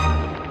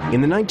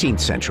 In the 19th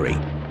century,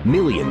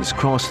 millions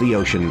crossed the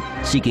ocean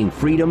seeking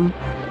freedom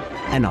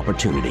and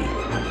opportunity.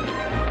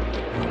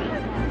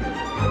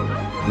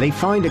 They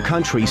find a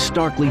country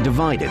starkly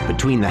divided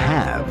between the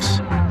haves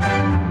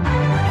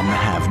and the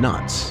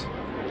have-nots.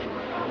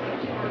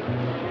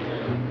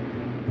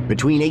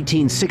 Between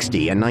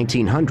 1860 and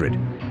 1900,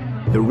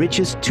 the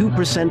richest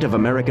 2% of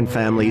American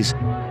families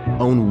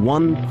own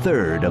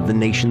 1/3 of the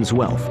nation's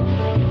wealth.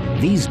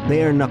 These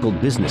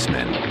bare-knuckled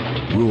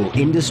businessmen rule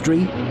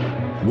industry,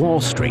 Wall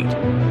Street,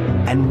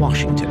 and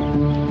Washington.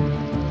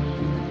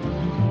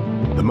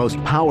 The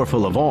most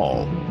powerful of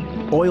all,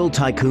 oil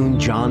tycoon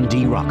John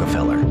D.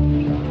 Rockefeller,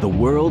 the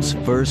world's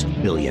first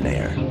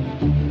billionaire.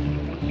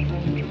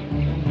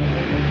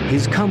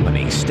 His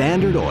company,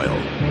 Standard Oil,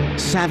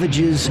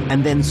 savages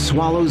and then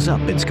swallows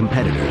up its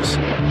competitors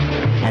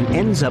and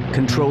ends up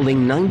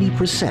controlling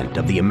 90%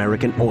 of the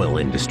American oil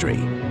industry.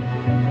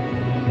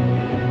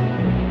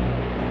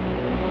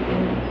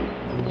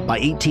 By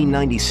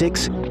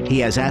 1896, he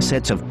has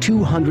assets of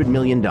 $200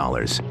 million,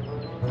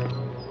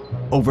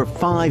 over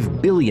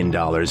 $5 billion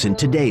in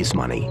today's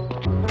money.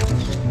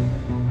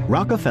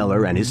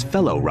 Rockefeller and his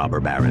fellow robber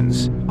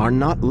barons are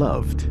not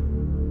loved.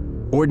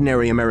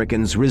 Ordinary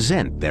Americans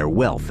resent their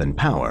wealth and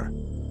power.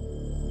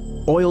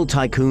 Oil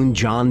tycoon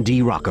John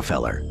D.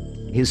 Rockefeller,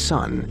 his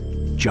son,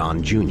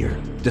 John Jr.,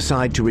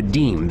 decide to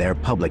redeem their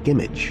public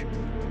image.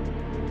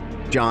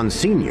 John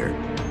Sr.,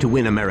 to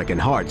win American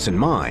hearts and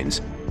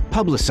minds,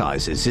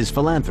 publicizes his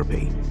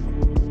philanthropy.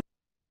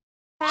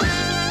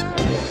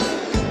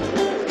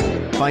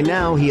 By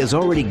now, he has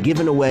already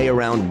given away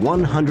around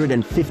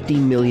 $150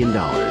 million.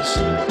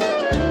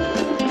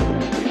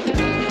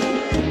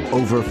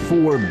 Over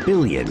 $4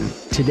 billion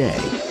today.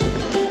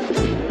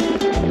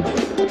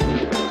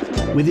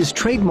 With his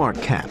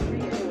trademark cap,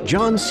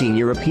 John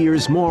Sr.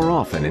 appears more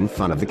often in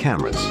front of the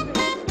cameras.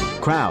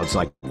 Crowds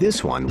like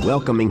this one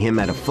welcoming him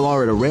at a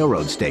Florida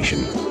railroad station.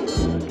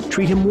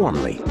 treat him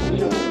warmly.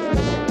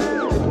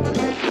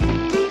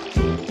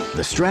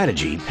 The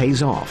strategy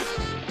pays off.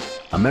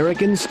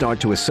 Americans start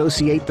to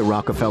associate the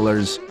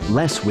Rockefellers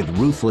less with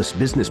ruthless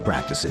business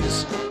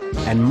practices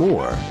and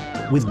more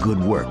with good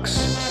works.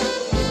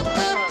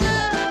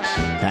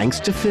 Thanks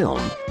to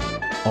film,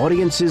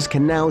 audiences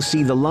can now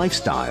see the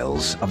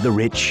lifestyles of the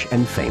rich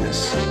and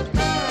famous.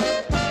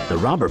 The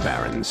robber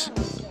barons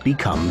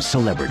become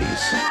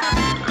celebrities.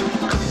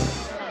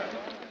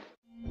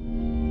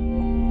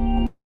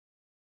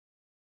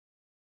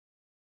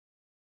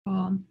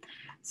 Cool.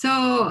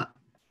 So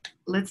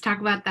let's talk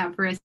about that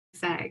for a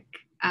sec.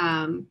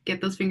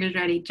 Get those fingers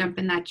ready, jump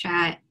in that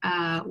chat.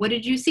 What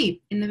did you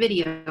see in the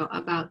video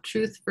about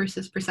truth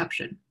versus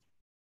perception?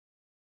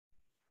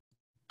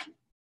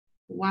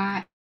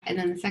 Why? And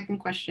then the second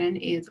question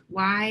is,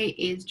 why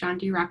is John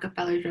D.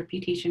 Rockefeller's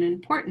reputation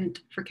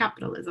important for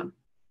capitalism?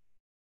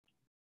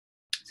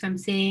 So I'm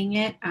saying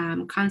it,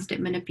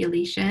 constant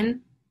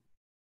manipulation.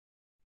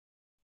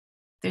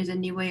 There's a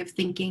new way of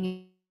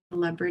thinking,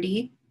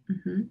 celebrity.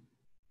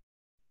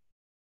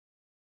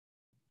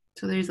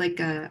 So there's like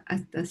a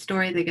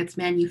story that gets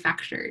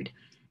manufactured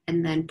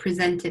and then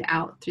presented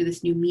out through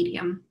this new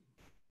medium.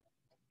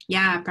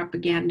 Yeah,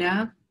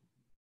 propaganda.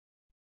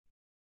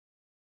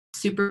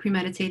 Super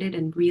premeditated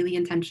and really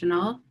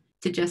intentional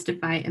to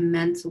justify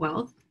immense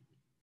wealth.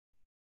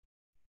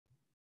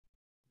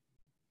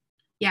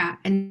 Yeah,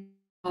 and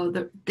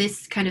so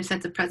this kind of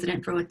sets a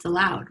precedent for what's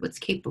allowed, what's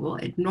capable.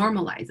 It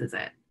normalizes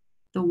it.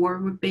 The war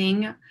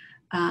whooping.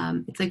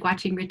 It's like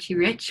watching Richie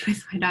Rich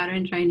with my daughter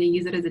and trying to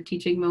use it as a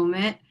teaching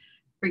moment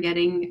for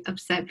getting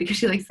upset because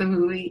she likes the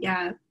movie.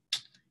 Yeah,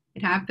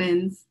 it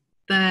happens.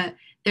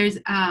 There's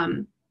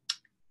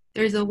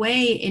a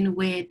way in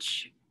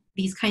which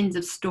these kinds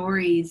of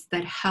stories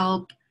that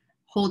help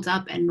hold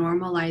up and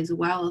normalize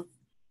wealth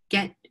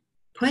get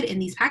put in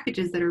these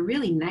packages that are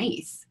really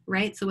nice,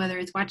 right? So whether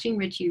it's watching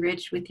Richie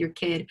Rich with your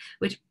kid,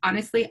 which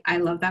honestly, I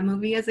love that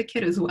movie as a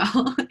kid as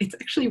well. It's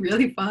actually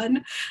really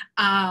fun.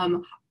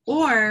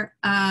 Or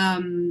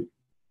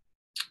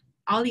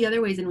all the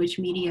other ways in which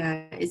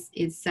media is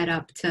set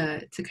up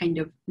to kind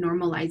of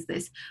normalize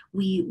this.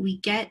 We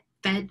get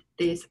fed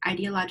this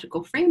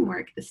ideological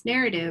framework, this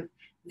narrative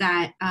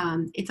that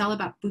it's all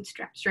about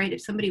bootstraps, right?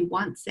 If somebody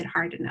wants it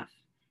hard enough,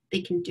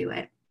 they can do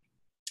it.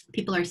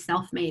 People are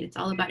self-made. It's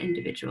all about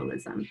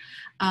individualism.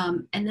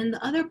 And then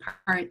the other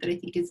part that I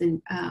think is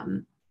in,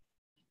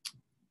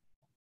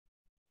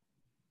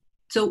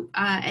 so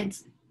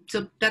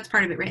that's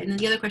part of it, right? And then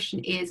the other question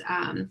is,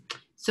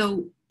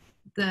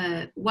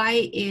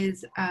 why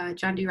is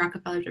John D.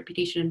 Rockefeller's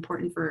reputation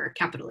important for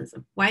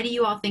capitalism? Why do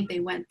you all think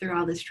they went through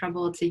all this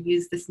trouble to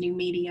use this new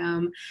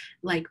medium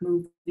like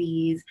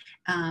movies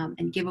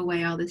and give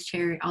away all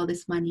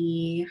this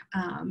money?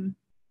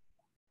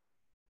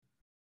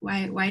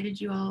 Why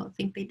did you all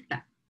think they did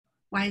that?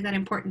 Why is that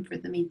important for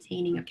the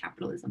maintaining of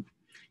capitalism?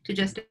 To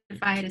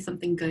justify it as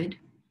something good,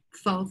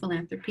 faux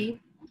philanthropy?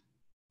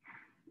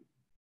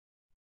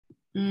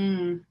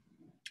 To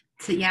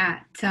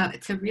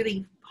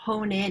really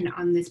hone in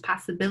on this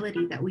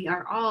possibility that we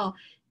are all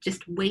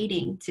just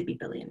waiting to be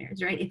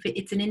billionaires, right? If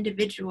it's an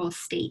individual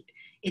state,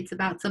 it's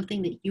about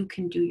something that you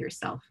can do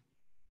yourself.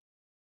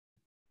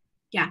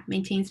 Yeah,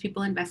 maintains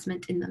people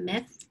investment in the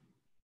myth.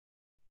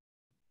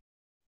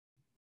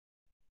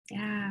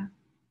 Yeah,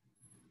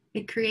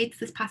 it creates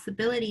this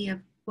possibility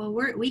of, well,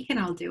 we can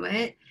all do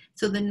it.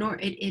 So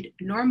it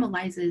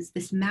normalizes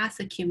this mass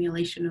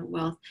accumulation of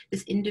wealth,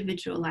 this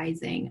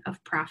individualizing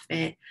of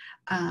profit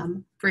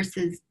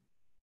versus,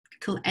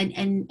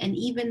 and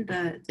even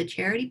the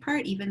charity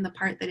part, even the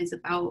part that is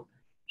about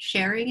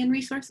sharing in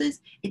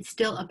resources, it's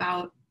still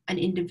about an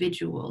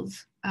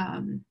individual's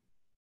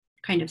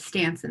kind of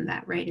stance in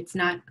that, right? It's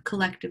not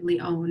collectively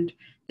owned.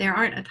 There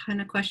aren't a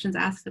ton of questions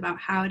asked about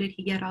how did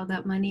he get all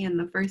that money in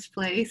the first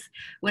place?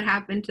 What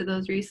happened to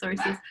those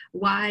resources?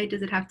 Why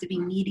does it have to be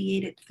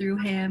mediated through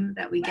him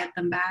that we get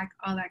them back?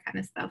 All that kind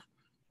of stuff.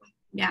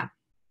 Yeah.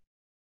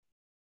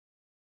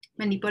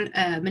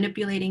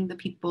 Manipulating the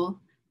people,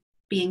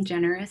 being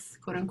generous,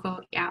 quote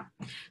unquote. Yeah.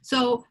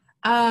 So,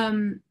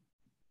 and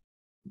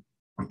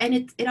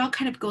it all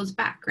kind of goes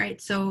back,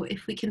 right? So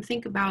if we can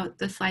think about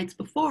the slides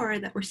before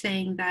that were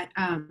saying that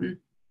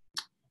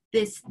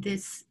this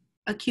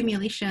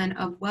accumulation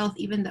of wealth,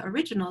 even the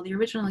original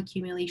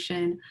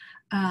accumulation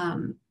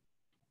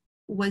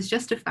was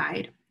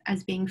justified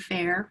as being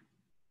fair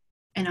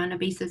and on a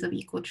basis of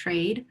equal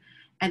trade,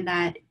 and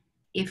that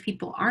if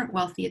people aren't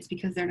wealthy, it's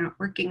because they're not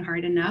working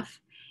hard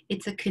enough.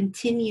 It's a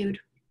continued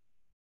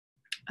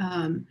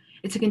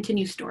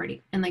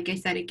story, and like I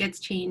said, it gets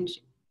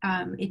changed.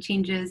 It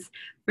changes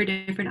for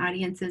different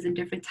audiences and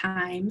different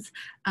times,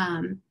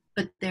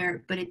 but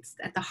it's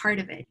at the heart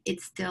of it.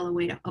 It's still a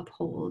way to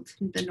uphold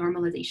the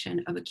normalization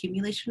of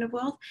accumulation of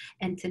wealth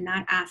and to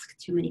not ask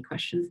too many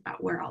questions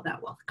about where all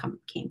that wealth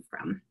came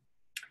from.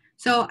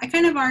 So I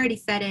kind of already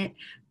said it,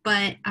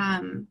 but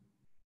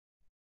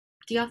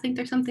do y'all think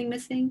there's something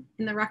missing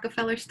in the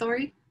Rockefeller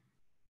story?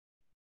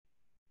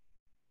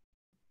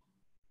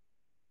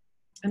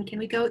 And can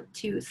we go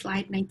to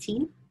slide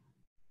 19?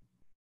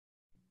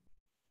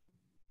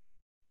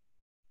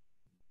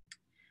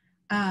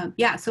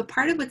 Yeah, so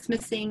part of what's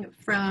missing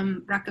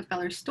from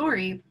Rockefeller's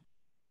story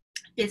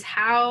is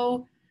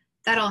how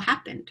that all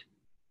happened,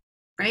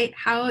 right?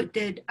 How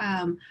did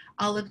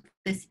all of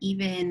this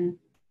even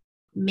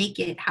make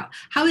it?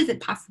 How is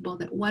it possible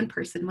that one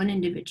person, one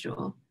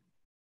individual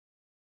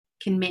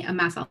can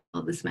amass all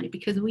of this money?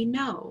 Because we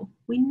know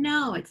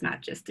it's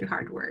not just through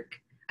hard work.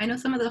 I know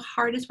some of the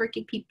hardest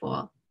working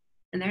people,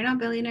 and they're not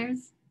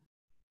billionaires.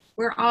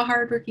 We're all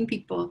hardworking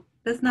people.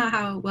 That's not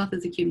how wealth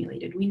is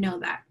accumulated. We know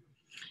that.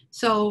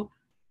 So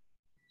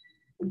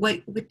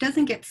what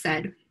doesn't get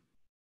said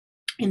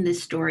in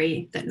this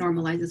story that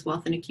normalizes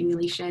wealth and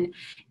accumulation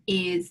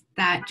is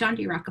that John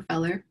D.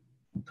 Rockefeller,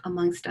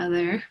 amongst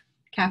other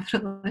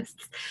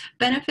capitalists,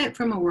 benefit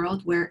from a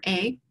world where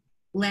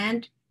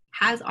land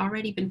has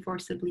already been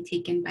forcibly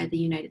taken by the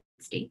United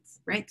States,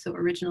 right? So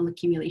original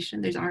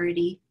accumulation, there's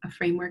already a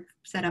framework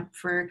set up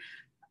for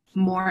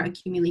more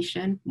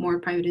accumulation, more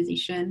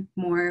privatization,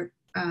 more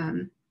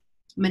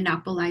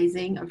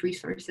monopolizing of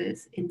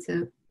resources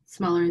into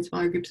smaller and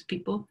smaller groups of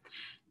people.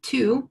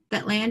 2,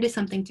 that land is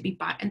something to be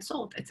bought and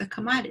sold. It's a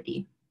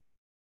commodity.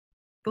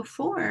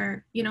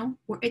 Before,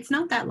 it's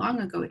not that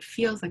long ago, it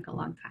feels like a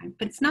long time,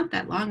 but it's not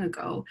that long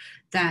ago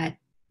that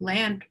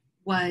land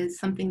was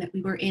something that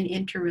we were in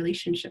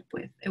interrelationship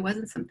with. It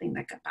wasn't something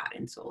that got bought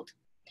and sold.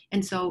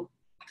 And so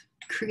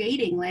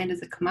creating land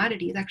as a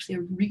commodity is actually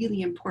a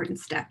really important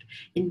step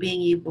in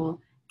being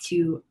able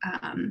to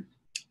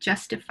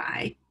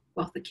justify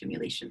wealth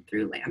accumulation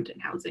through land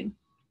and housing.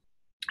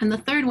 And the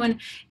third one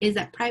is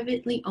that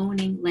privately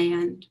owning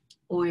land,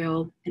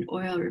 oil, and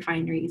oil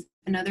refineries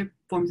and other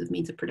forms of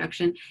means of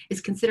production is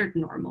considered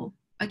normal.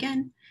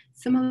 Again,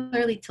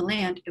 similarly to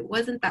land, it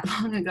wasn't that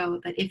long ago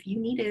that if you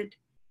needed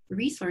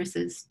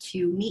resources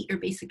to meet your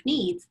basic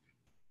needs,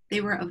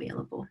 they were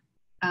available.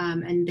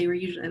 And they were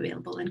usually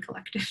available in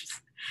collectives.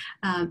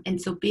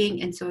 And so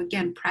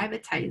again,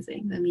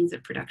 privatizing the means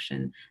of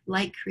production,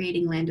 like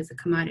creating land as a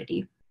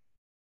commodity,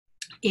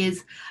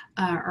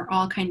 are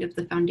all kind of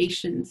the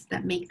foundations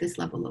that make this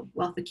level of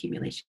wealth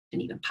accumulation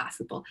even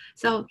possible.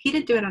 So he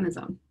didn't do it on his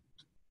own.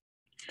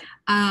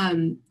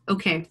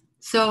 Okay,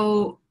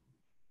 so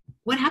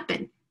what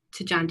happened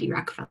to John D.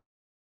 Rockefeller?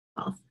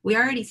 We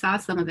already saw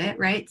some of it,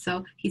 right?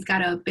 So he's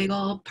got a big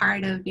old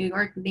part of New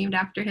York named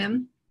after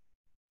him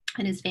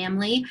and his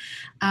family.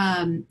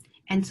 And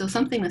so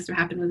something must have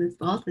happened with his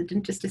wealth. It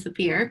didn't just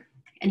disappear,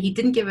 and he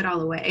didn't give it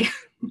all away.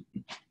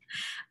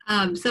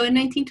 So in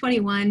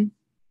 1921,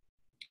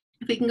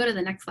 if we can go to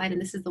the next slide, and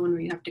this is the one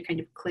where you have to kind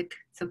of click.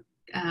 So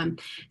in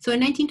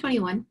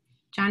 1921,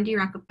 John D.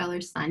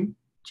 Rockefeller's son,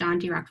 John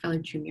D. Rockefeller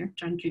Jr.,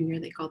 John Jr.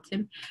 they called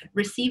him,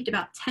 received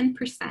about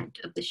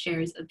 10% of the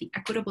shares of the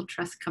Equitable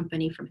Trust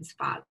Company from his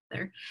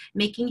father,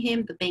 making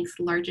him the bank's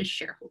largest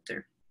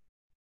shareholder.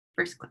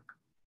 First click.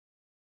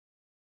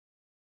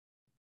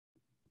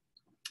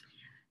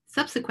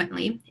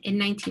 Subsequently, in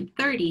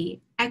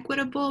 1930,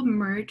 Equitable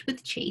merged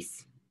with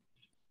Chase,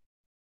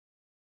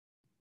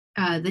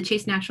 the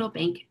Chase National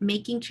Bank,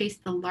 making Chase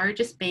the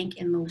largest bank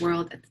in the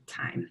world at the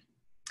time.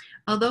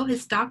 Although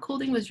his stock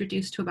holding was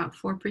reduced to about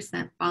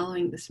 4%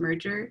 following this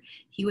merger,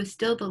 he was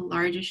still the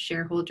largest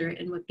shareholder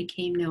in what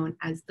became known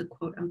as the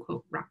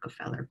quote-unquote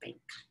Rockefeller Bank.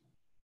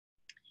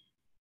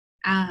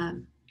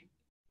 And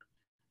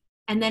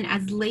then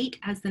as late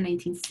as the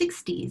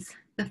 1960s,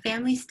 the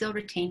family still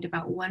retained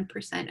about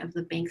 1% of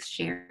the bank's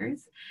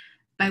shares,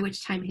 by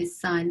which time his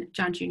son,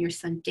 John Jr.'s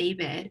son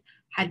David,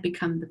 had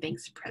become the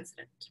bank's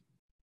president.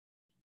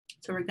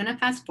 So we're gonna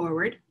fast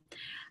forward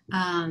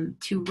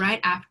to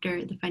right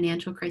after the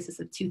financial crisis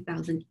of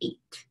 2008.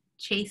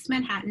 Chase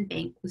Manhattan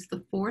Bank was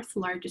the 4th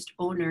largest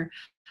owner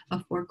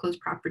of foreclosed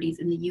properties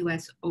in the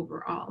US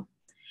overall.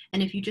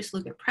 And if you just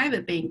look at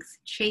private banks,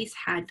 Chase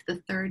had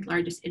the 3rd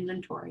largest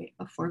inventory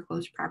of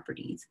foreclosed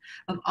properties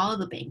of all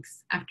the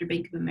banks after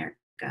Bank of America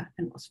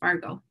and Wells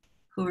Fargo.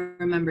 Who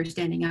remembers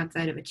standing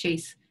outside of a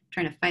Chase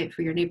trying to fight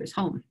for your neighbor's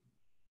home?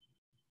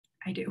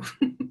 I do.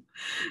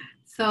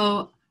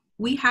 So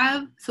we've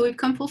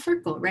come full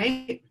circle,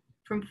 right?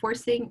 From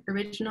forcing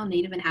original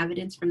native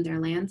inhabitants from their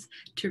lands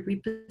to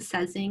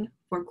repossessing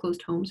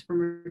foreclosed homes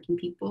from working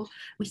people,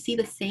 we see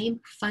the same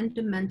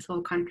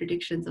fundamental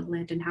contradictions of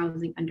land and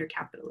housing under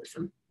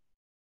capitalism.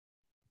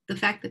 The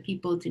fact that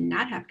people do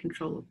not have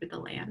control over the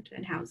land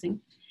and housing,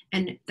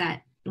 and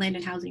that land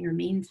and housing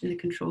remains in the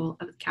control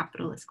of the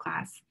capitalist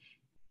class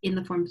in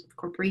the forms of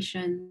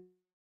corporations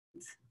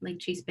like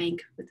Chase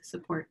Bank with the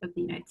support of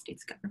the United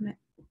States government.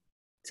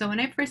 So when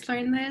I first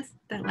learned this,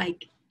 that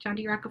like John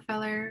D.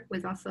 Rockefeller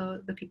was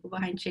also the people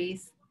behind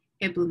Chase,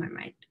 it blew my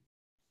mind.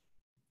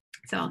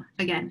 So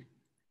again,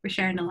 we're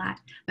sharing a lot,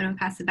 but I'm gonna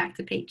pass it back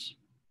to Paige.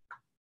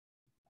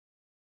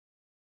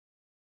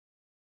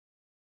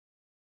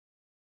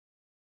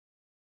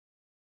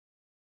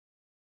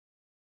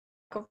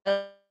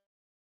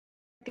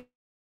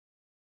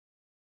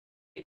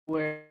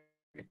 We're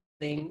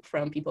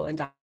from people in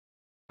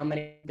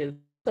dominated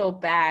so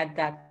bad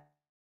that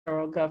the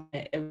federal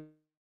government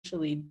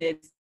eventually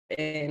did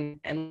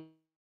and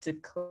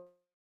declare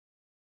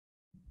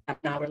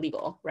now we're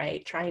legal,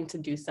 right? Trying to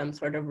do some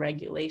sort of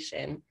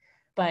regulation.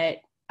 But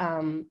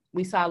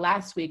we saw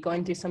last week,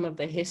 going through some of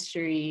the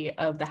history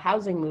of the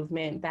housing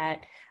movement,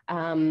 that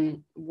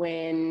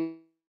when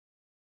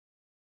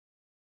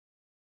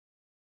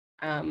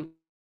I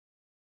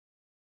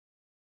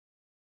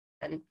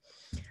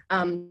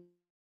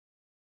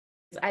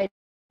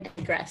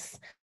digress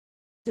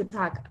to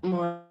talk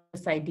more about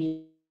this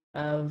idea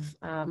of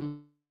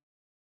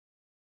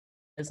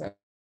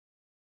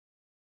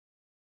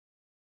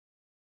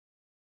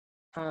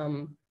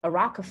a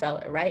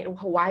Rockefeller, right?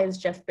 Why is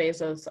Jeff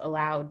Bezos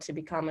allowed to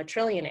become a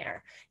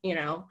trillionaire? You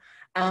know,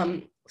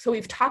 so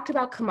we've talked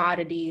about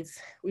commodities,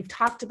 we've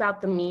talked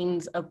about the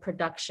means of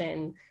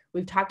production,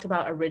 we've talked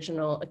about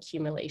original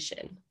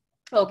accumulation.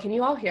 Oh, can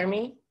you all hear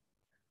me?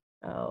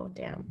 Oh,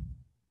 damn.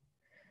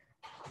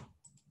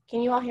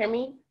 Can you all hear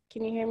me?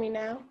 Can you hear me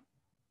now?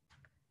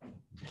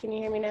 Can you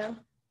hear me now?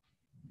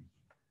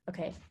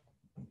 Okay.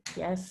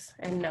 Yes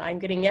and no. I'm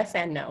getting yes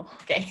and no.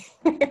 Okay.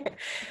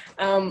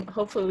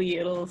 Hopefully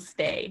it'll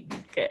stay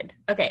good.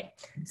 Okay.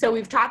 So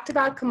we've talked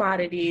about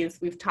commodities,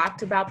 we've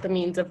talked about the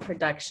means of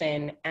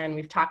production, and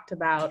we've talked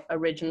about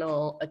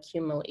original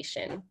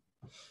accumulation.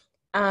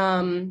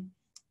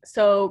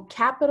 So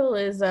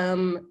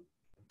capitalism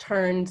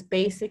turns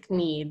basic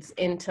needs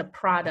into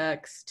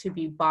products to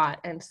be bought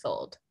and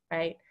sold,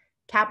 right?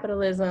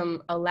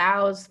 Capitalism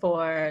allows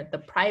for the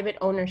private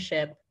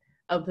ownership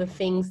of the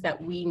things that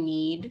we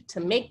need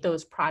to make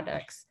those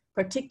products,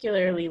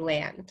 particularly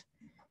land.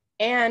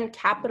 And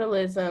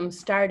capitalism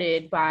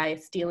started by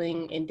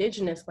stealing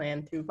indigenous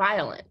land through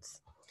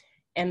violence.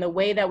 And the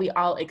way that we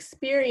all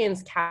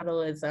experience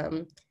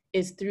capitalism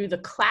is through the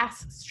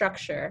class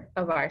structure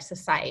of our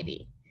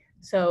society.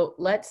 So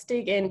let's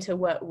dig into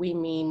what we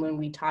mean when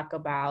we talk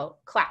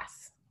about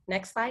class.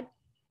 Next slide.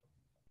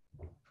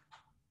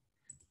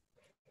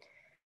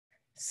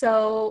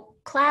 So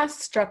class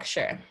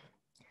structure.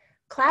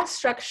 Class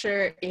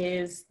structure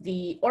is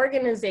the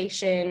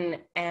organization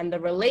and the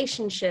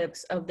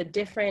relationships of the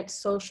different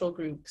social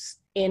groups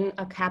in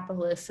a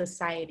capitalist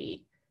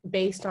society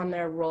based on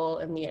their role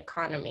in the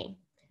economy.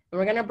 And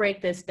we're going to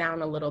break this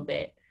down a little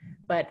bit,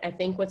 but I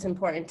think what's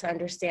important to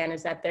understand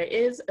is that there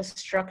is a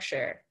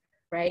structure,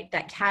 right,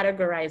 that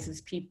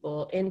categorizes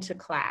people into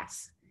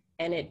class,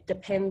 and it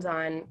depends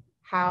on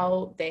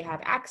how they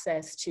have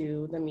access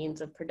to the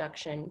means of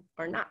production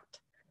or not.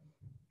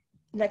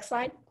 Next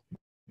slide.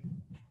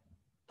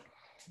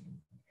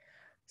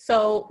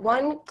 So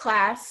one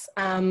class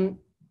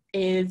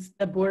is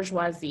the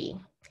bourgeoisie,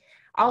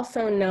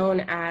 also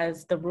known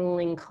as the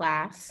ruling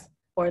class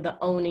or the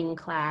owning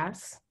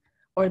class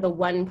or the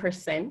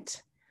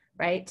 1%,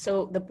 right?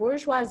 So the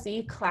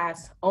bourgeoisie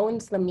class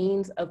owns the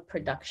means of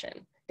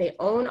production. They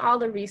own all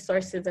the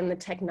resources and the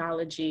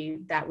technology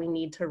that we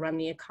need to run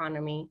the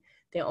economy.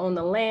 They own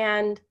the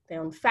land, they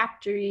own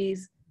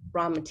factories,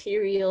 raw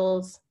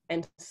materials,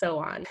 and so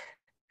on.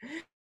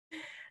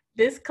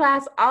 This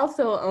class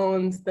also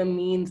owns the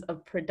means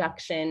of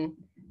production,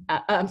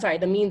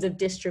 the means of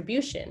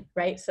distribution,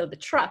 right? So the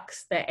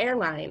trucks, the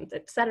airlines,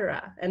 et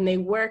cetera. And they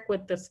work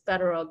with the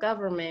federal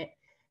government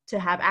to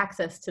have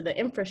access to the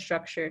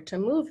infrastructure to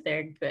move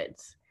their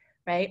goods,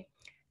 right?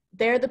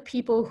 They're the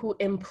people who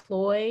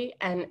employ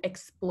and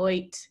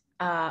exploit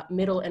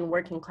middle and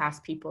working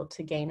class people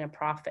to gain a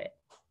profit.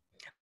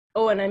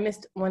 Oh, and I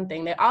missed one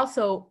thing. They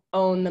also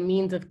own the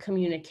means of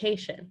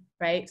communication,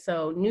 right?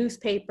 So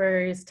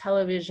newspapers,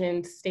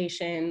 television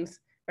stations,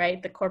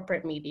 right? The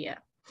corporate media.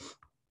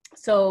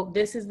 So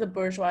this is the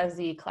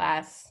bourgeoisie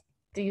class.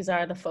 These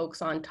are the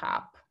folks on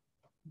top.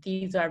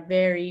 These are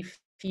very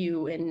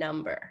few in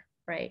number,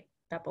 right?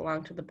 That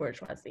belong to the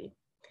bourgeoisie.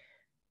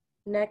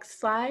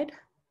 Next slide.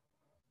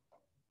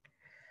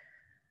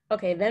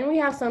 Okay, then we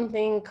have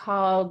something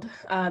called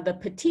the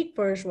petite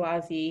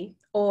bourgeoisie,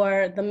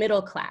 or the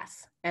middle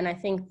class. And I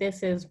think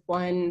this is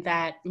one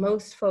that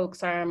most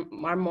folks are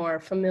more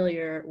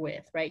familiar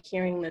with, right?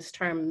 Hearing this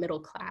term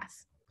middle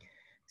class.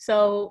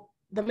 So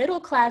the middle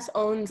class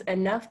owns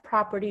enough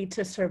property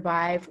to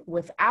survive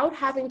without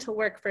having to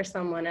work for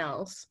someone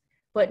else,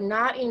 but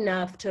not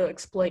enough to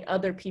exploit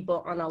other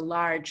people on a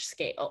large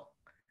scale,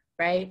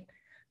 right?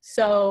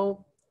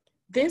 So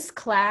this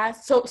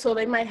class, so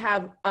they might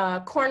have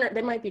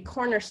they might be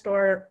corner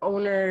store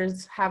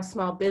owners, have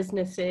small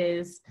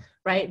businesses,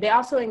 right? They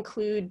also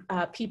include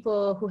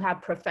people who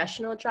have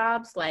professional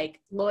jobs like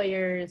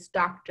lawyers,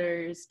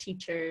 doctors,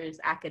 teachers,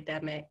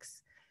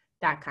 academics,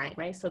 that kind,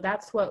 right? So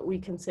that's what we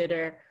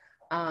consider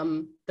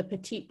the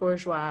petite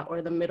bourgeois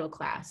or the middle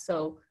class.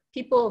 So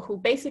people who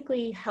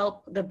basically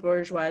help the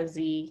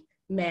bourgeoisie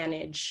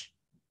manage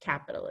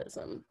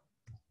capitalism.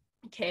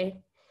 Okay,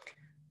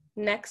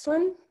 next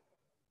one.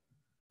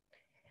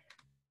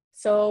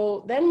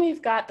 So then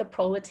we've got the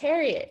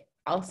proletariat,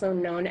 also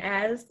known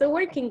as the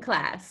working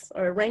class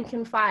or rank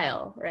and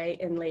file, right,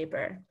 in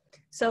labor.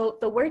 So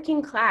the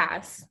working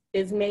class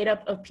is made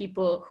up of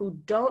people who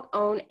don't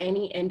own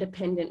any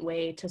independent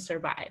way to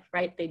survive,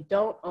 right? They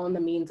don't own the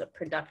means of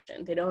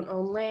production. They don't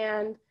own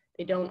land.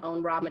 They don't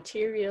own raw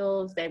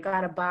materials. They've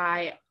got to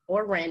buy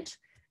or rent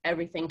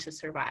everything to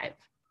survive.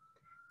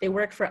 They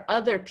work for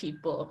other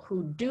people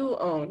who do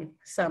own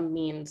some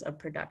means of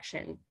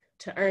production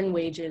to earn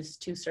wages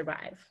to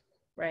survive,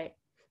 right?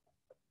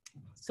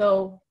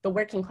 So the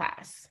working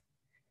class.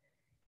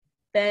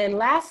 Then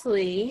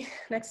lastly,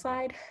 next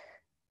slide,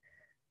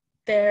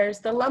 there's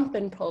the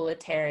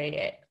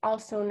lumpenproletariat,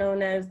 also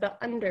known as the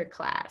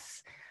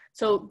underclass.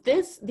 So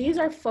these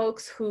are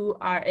folks who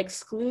are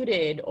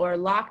excluded or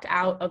locked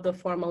out of the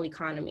formal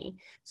economy.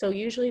 So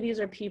usually these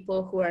are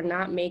people who are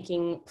not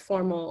making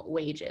formal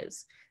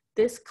wages.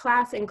 This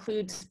class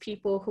includes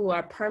people who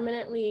are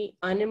permanently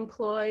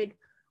unemployed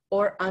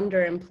or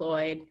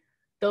underemployed,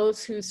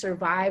 those who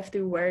survive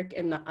through work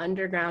in the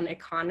underground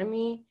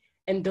economy,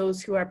 and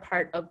those who are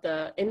part of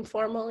the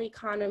informal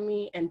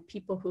economy, and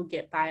people who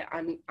get by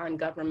on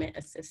government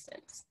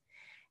assistance.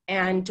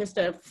 And just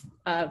a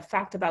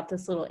fact about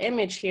this little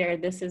image here,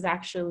 this is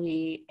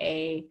actually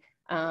a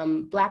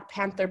Black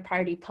Panther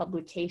Party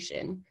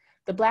publication.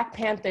 The Black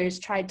Panthers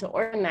tried to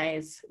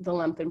organize the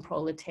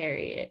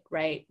lumpenproletariat,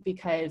 right?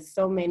 Because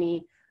so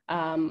many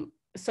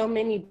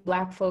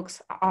Black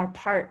folks are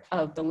part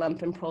of the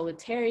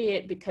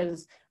lumpenproletariat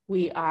because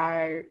we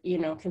are,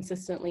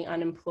 consistently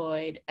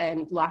unemployed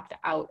and locked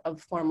out of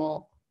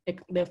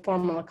the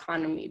formal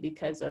economy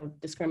because of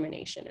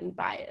discrimination and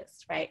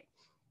bias, right?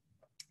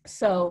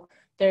 So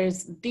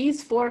there's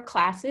these four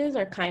classes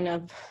are kind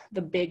of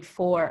the big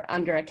four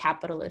under a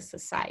capitalist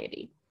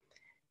society.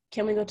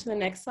 Can we go to the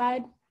next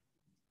slide?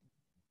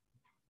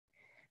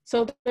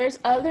 So there's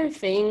other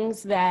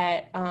things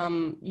that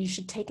you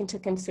should take into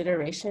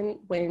consideration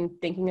when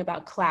thinking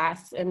about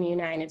class in the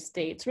United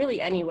States, really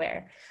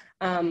anywhere.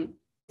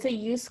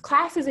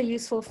 Class is a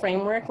useful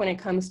framework when it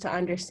comes to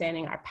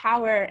understanding our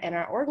power and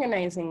our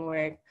organizing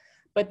work,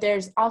 but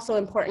there's also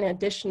important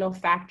additional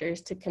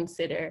factors to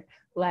consider,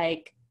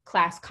 like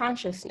class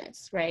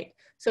consciousness, right?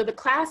 So the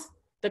class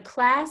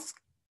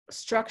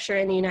structure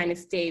in the United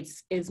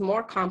States is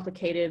more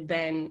complicated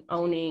than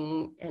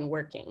owning and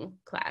working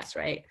class,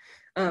 right?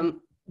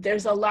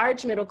 There's a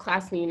large middle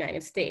class in the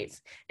United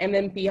States. And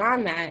then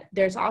beyond that,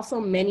 there's also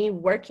many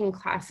working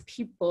class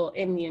people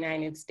in the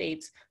United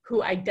States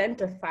who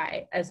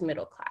identify as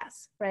middle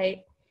class,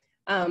 right?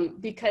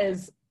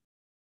 Because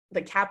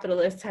the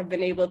capitalists have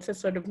been able to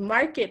sort of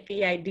market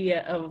the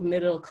idea of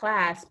middle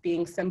class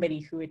being somebody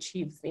who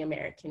achieves the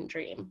American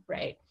dream,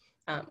 right?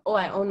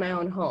 I own my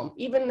own home.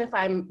 Even if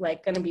I'm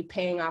going to be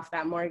paying off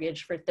that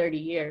mortgage for 30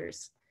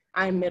 years,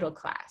 I'm middle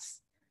class.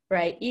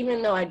 Right?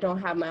 Even though I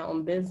don't have my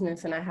own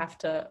business and I have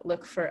to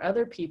look for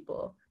other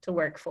people to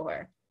work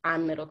for,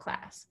 I'm middle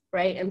class,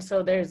 right? And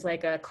so there's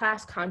like a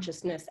class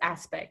consciousness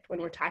aspect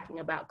when we're talking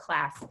about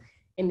class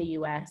in the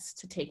US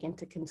to take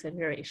into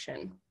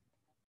consideration.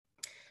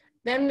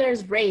 Then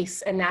there's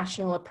race and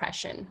national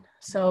oppression.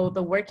 So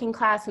the working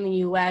class in the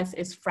US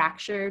is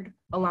fractured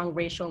along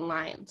racial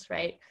lines,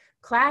 right?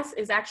 Class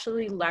is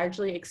actually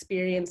largely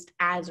experienced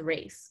as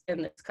race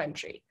in this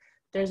country.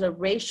 There's a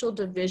racial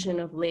division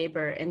of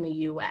labor in the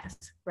US,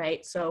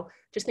 right? So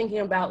just thinking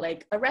about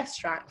like a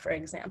restaurant, for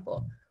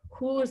example,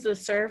 who is the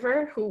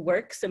server who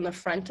works in the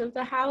front of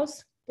the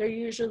house? They're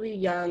usually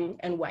young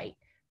and white,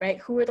 right?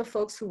 Who are the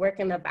folks who work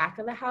in the back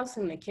of the house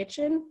in the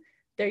kitchen?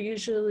 They're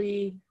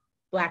usually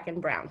Black and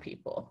brown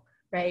people,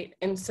 right?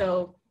 And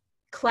so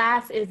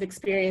class is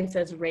experienced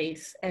as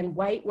race, and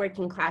white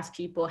working class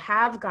people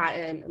have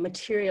gotten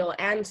material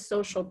and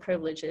social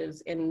privileges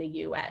in the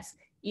US,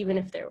 even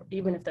if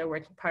they're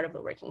working part of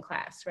the working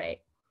class, right?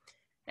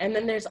 And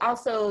then there's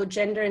also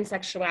gender and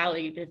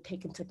sexuality to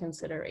take into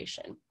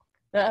consideration.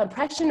 The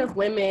oppression of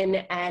women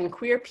and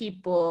queer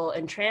people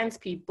and trans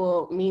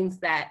people means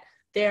that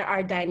there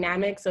are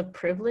dynamics of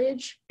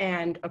privilege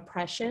and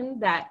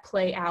oppression that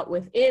play out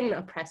within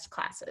oppressed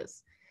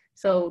classes.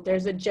 So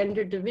there's a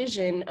gender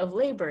division of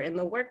labor in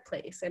the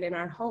workplace and in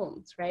our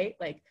homes, right?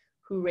 Like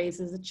who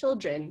raises the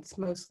children? It's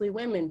mostly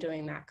women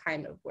doing that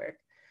kind of work.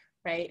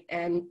 Right,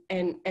 and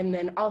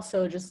then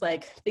also just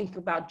like think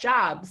about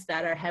jobs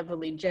that are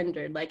heavily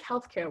gendered, like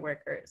healthcare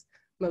workers,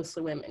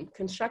 mostly women,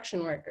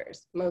 construction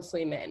workers,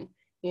 mostly men,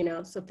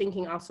 so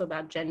thinking also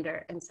about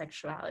gender and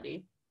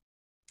sexuality.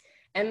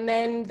 And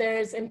then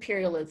there's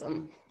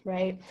imperialism,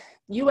 right?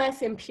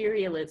 US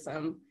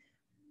imperialism,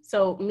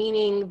 so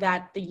meaning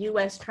that the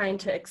US trying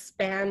to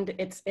expand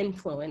its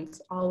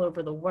influence all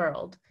over the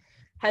world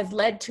has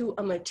led to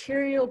a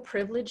material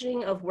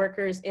privileging of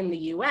workers in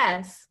the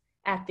US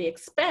at the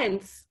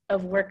expense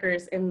of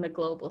workers in the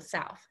global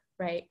South,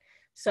 right?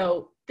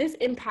 So this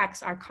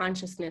impacts our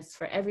consciousness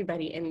for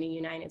everybody in the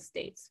United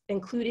States,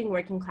 including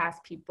working class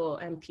people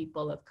and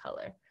people of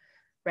color,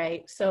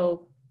 right?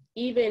 So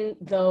even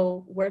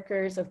though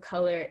workers of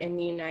color in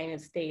the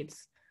United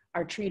States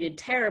are treated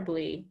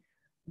terribly,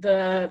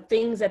 the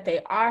things that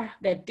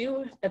they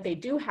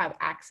do have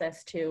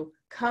access to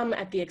come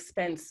at the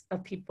expense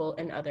of people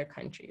in other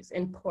countries,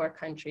 in poor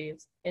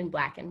countries, in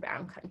Black and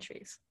brown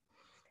countries.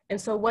 And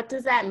so what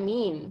does that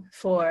mean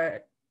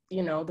for,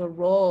 you know, the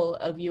role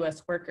of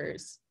US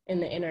workers in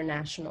the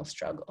international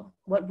struggle?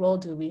 What role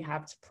do we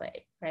have to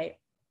play, right?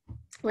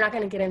 We're not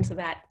going to get into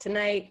that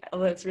tonight,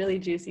 although it's really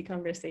juicy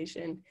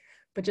conversation,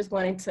 but just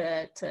wanted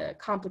to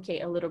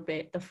complicate a little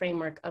bit the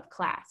framework of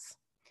class.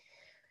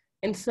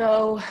 And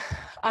so,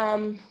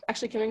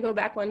 actually, can we go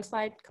back one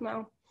slide,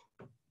 Kamal?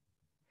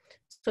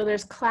 So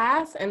there's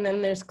class, and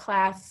then there's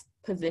class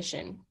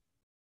position.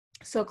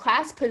 So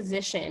class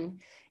position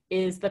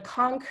is the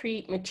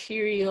concrete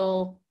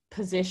material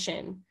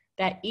position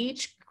that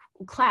each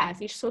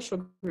class, each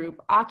social group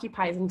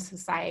occupies in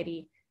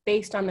society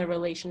based on their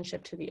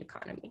relationship to the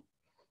economy,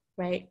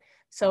 right?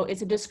 So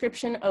it's a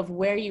description of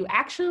where you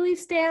actually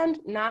stand,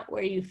 not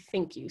where you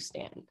think you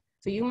stand.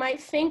 So you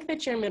might think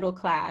that you're middle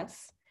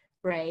class,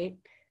 right?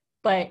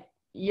 But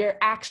your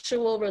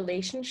actual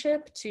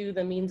relationship to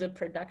the means of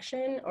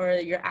production or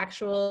your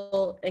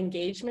actual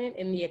engagement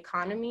in the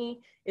economy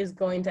is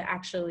going to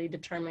actually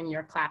determine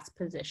your class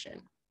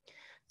position.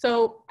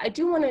 So I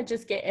do want to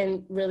just get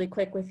in really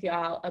quick with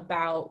y'all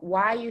about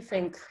why you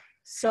think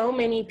so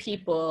many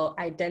people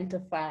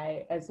identify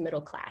as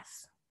middle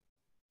class.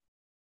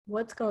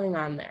 What's going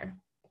on there?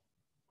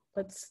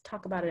 Let's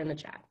talk about it in the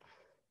chat.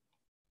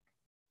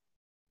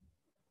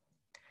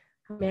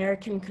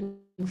 American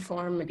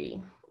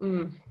conformity.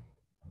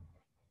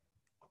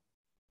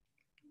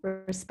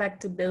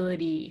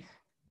 Respectability,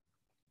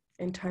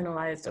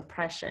 internalized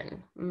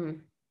oppression.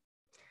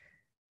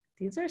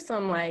 These are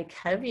some like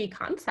heavy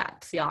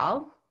concepts,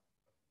 y'all.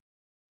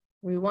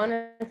 We want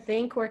to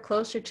think we're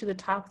closer to the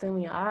top than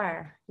we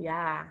are.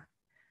 Yeah.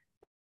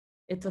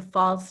 It's a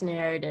false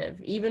narrative.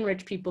 Even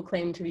rich people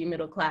claim to be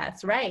middle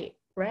class. Right,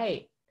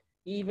 right.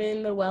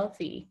 Even the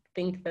wealthy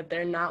think that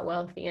they're not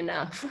wealthy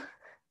enough.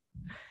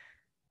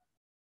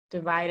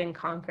 Divide and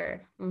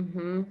conquer.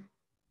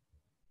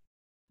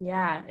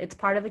 Yeah, it's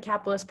part of the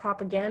capitalist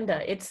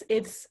propaganda.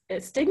 It's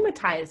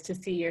stigmatized to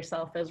see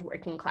yourself as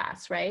working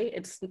class, right?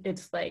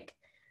 It's like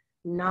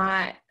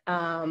not,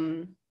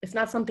 it's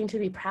not something to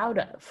be proud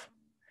of,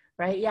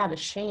 right? Yeah, the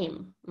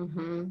shame.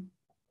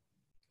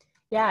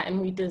 Yeah,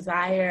 and we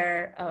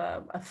desire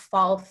a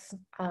false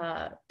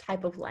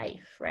type of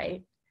life,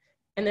 right?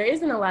 And there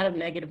isn't a lot of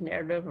negative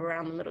narrative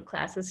around the middle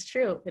class. It's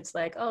true. It's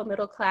like, oh,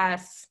 middle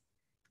class,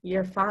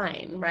 you're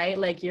fine, right?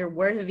 Like you're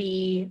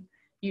worthy,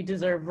 you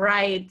deserve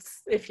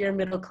rights. If you're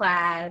middle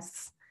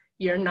class,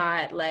 you're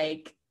not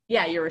like,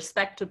 yeah, you're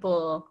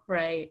respectable,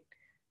 right?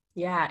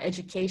 Yeah,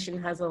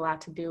 education has a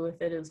lot to do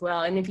with it as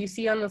well. And if you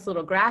see on this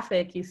little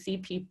graphic, you see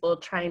people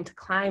trying to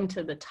climb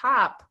to the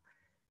top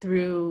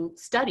through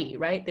study,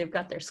 right? They've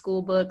got their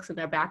school books and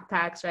their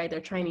backpacks, right? They're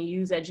trying to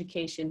use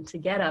education to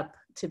get up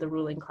to the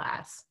ruling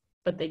class,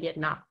 but they get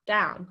knocked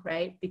down,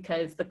 right?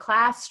 Because the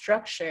class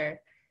structure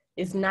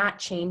is not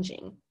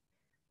changing.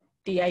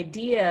 The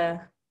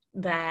idea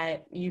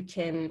that you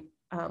can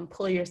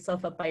pull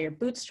yourself up by your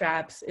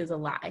bootstraps is a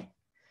lie,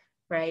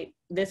 right?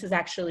 This is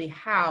actually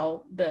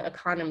how the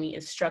economy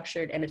is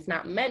structured, and it's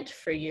not meant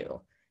for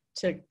you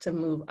to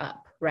move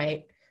up,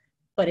 right?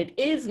 But it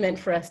is meant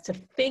for us to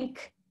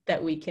think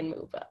that we can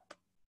move up,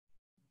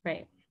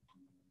 right?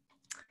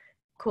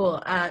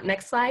 Cool,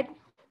 next slide.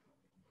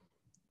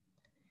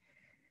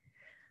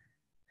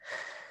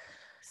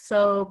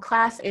 So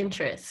class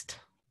interest.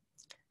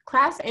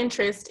 Class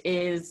interest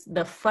is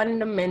the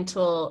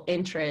fundamental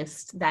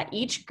interest that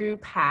each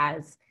group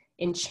has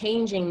in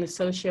changing the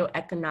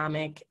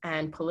socioeconomic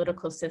and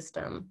political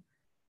system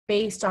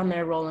based on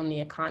their role in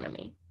the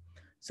economy.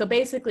 So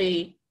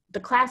basically, the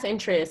class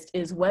interest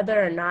is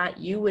whether or not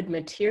you would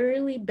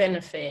materially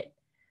benefit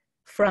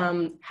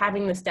from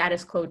having the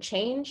status quo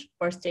change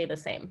or stay the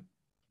same,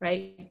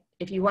 right?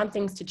 If you want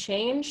things to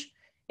change,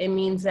 it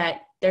means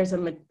that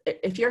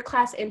if your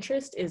class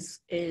interest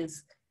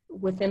is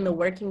within the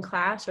working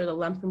class or the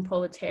lumpen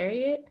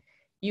proletariat,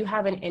 you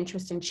have an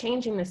interest in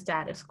changing the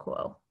status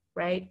quo,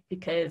 right?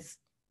 Because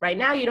right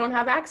now you don't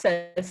have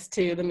access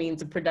to the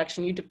means of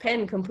production. You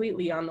depend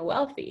completely on the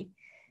wealthy,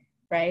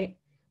 right?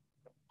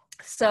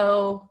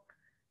 So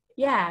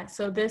yeah,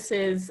 so this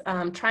is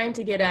trying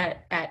to get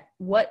at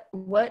what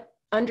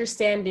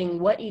understanding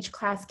what each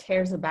class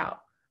cares about,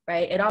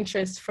 right? It all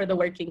interests for the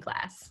working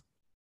class.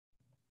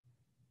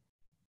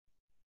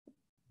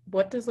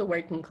 What does the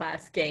working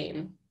class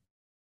gain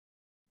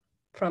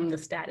from the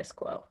status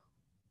quo,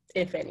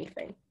 if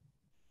anything?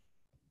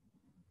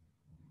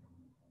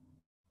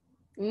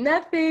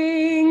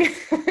 Nothing.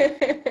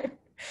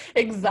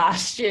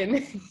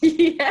 Exhaustion.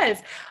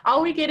 Yes,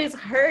 all we get is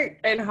hurt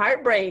and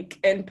heartbreak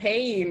and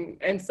pain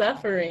and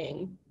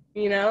suffering,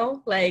 you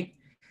know? Like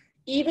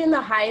even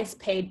the highest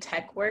paid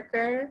tech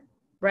worker,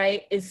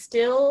 right, is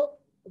still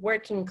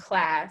working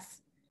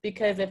class,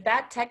 because if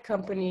that tech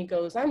company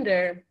goes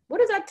under, what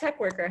does that tech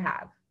worker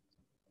have,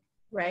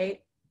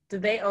 right? Do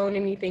they own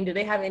anything? Do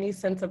they have any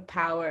sense of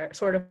power,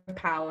 sort of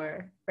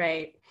power,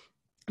 right?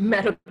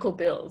 medical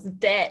bills,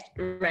 debt,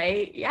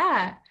 right?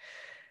 Yeah.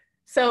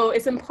 So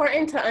it's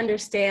important to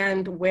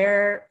understand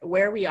where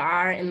we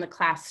are in the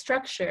class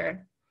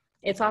structure.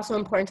 It's also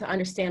important to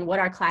understand what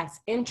our class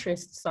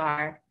interests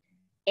are.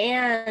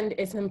 And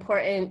it's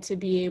important to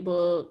be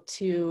able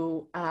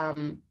to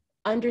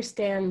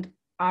understand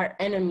our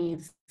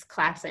enemies'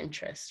 class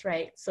interests,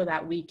 right? So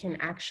that we can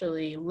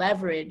actually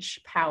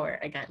leverage power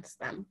against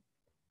them,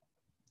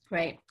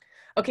 right?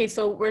 Okay,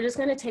 so we're just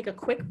gonna take a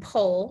quick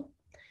poll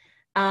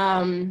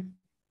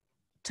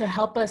to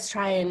help us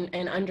try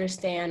and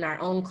understand our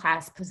own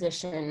class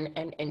position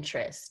and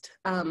interest.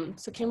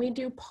 So can we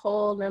do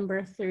poll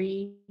number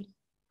 3?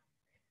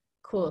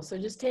 Cool, so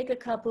just take a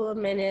couple of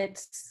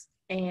minutes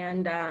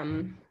and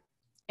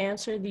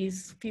answer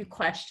these few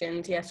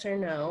questions, yes or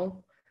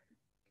no.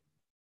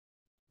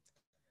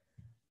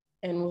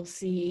 And we'll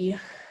see.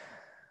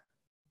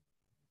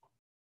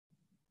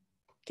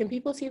 Can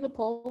people see the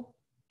poll?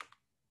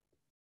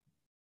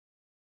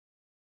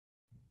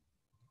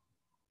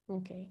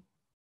 Okay.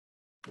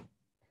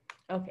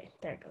 Okay,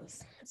 there it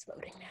goes. It's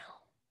voting now.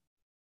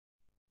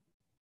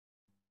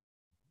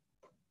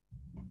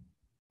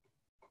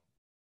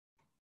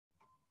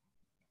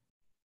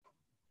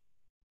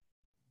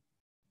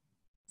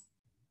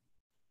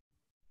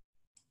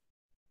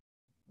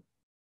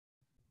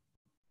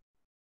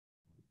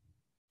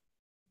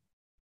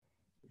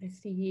 I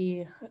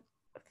see a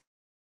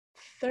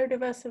third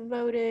of us have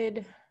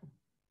voted.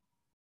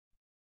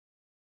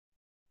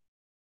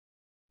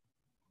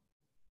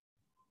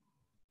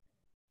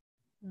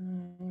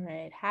 All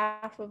right,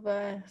 half of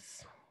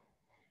us.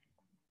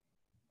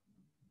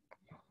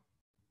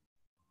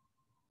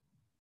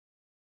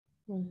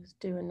 We'll just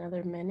do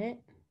another minute.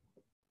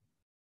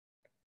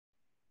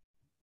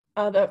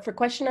 For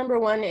question number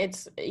 1,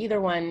 it's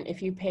either one,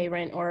 if you pay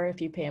rent or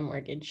if you pay a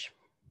mortgage.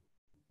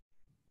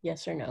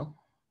 Yes or no?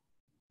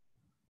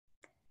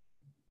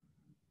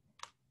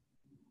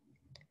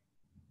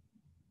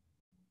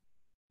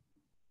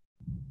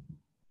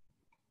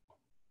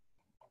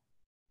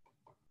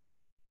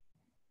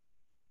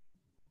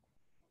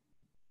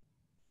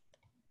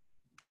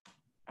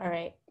 All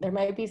right, there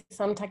might be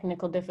some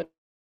technical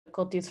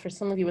difficulties for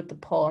some of you with the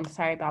poll. I'm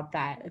sorry about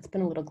that. It's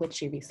been a little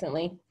glitchy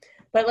recently.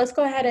 But let's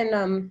go ahead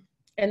and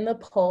end the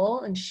poll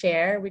and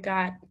share. We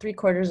got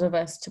 3/4 of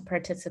us to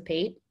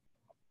participate.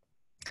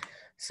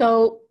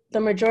 So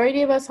the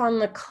majority of us on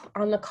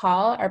the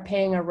call are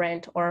paying a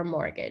rent or a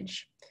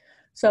mortgage.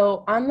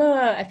 So on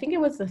the, I think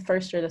it was the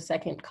first or the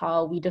second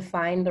call, we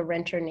defined the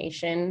renter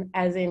nation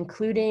as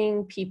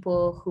including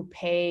people who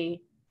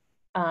pay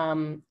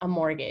a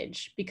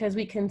mortgage, because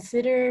we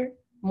consider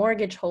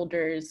mortgage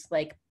holders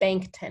like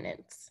bank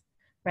tenants,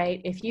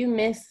 right? If you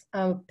miss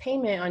a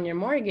payment on your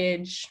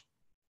mortgage,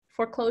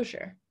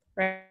 foreclosure,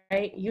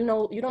 right? You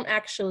know, you don't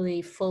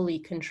actually fully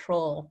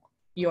control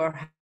your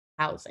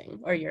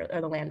housing or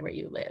the land where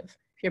you live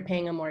if you're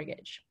paying a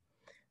mortgage.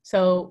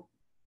 So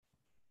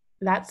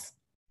that's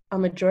a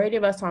majority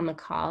of us on the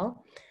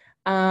call.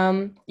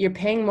 You're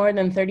paying more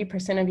than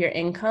 30% of your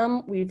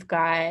income. We've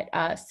got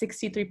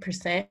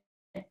 63%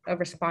 of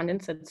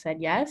respondents that said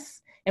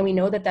yes, and we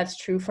know that that's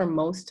true for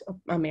most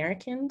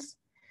Americans.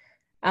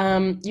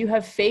 You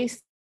have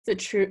faced the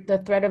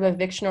threat of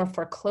eviction or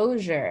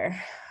foreclosure.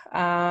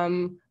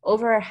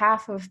 Over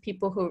half of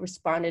people who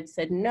responded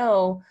said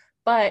no,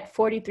 but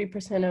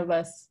 43% of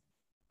us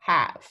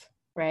have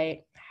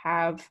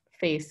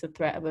faced the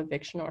threat of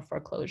eviction or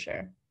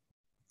foreclosure.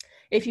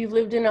 If you've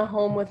lived in a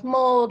home with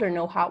mold or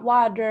no hot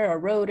water or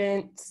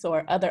rodents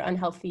or other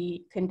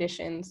unhealthy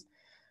conditions,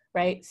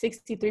 right?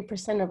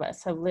 63% of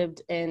us have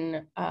lived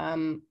in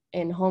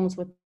homes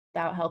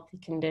without healthy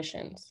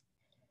conditions.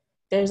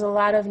 There's a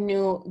lot of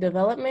new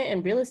development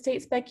and real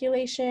estate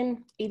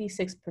speculation,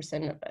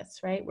 86% of us,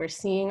 right? We're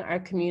seeing our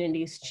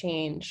communities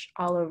change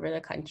all over the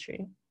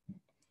country.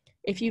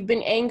 If you've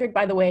been angered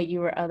by the way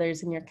you or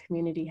others in your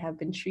community have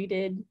been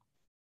treated,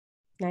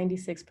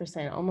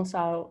 96%, almost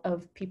all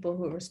of people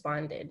who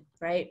responded,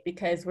 right?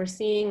 Because we're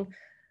seeing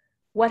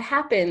what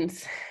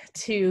happens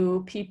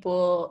to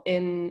people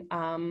in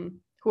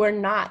who are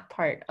not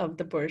part of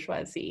the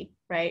bourgeoisie,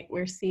 right?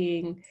 We're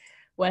seeing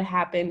what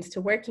happens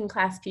to working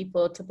class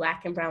people, to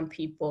Black and Brown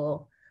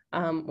people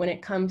when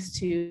it comes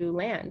to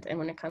land and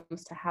when it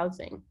comes to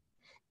housing.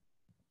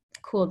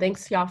 Cool,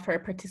 thanks y'all for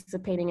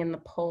participating in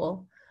the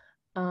poll.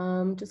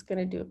 Just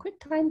gonna do a quick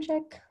time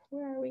check.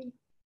 Where are we?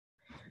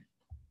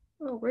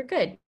 Oh, we're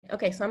good.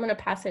 Okay, so I'm gonna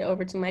pass it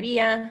over to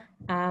Maria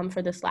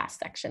for this last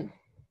section.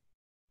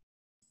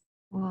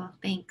 Well,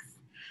 thanks.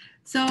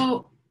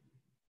 So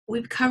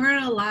we've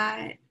covered a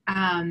lot,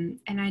 and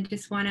I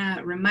just want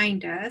to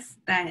remind us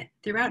that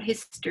throughout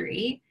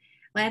history,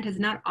 land has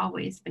not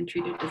always been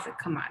treated as a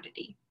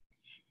commodity.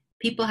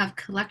 People have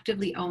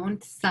collectively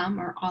owned some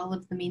or all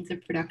of the means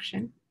of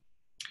production,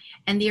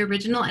 and the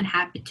original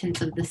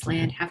inhabitants of this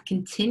land have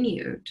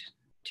continued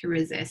to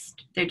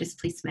resist their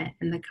displacement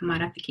and the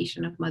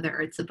commodification of Mother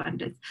Earth's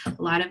abundance.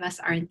 A lot of us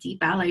are in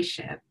deep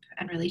allyship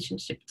and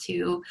relationship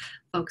to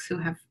folks who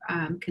have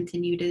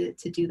continued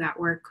to do that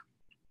work.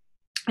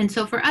 And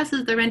so for us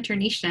as the Renter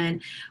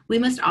Nation, we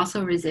must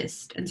also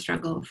resist and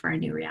struggle for a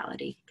new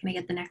reality. Can I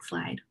get the next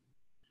slide?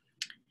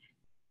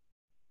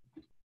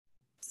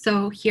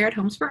 So here at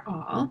Homes for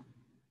All,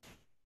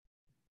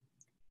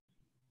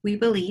 we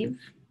believe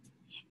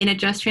in a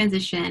just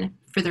transition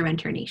for the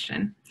Renter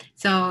Nation.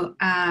 So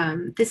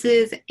this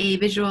is a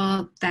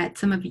visual that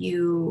some of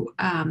you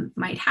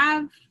might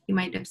have. You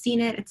might have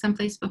seen it at some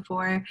place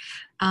before.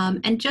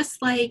 And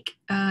just like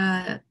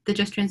the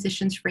Just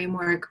Transitions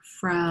framework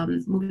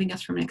from moving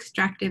us from an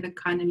extractive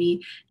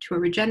economy to a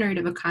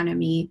regenerative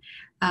economy,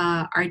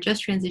 our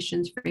Just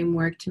Transitions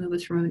framework to move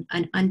us from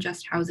an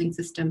unjust housing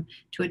system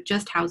to a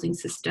just housing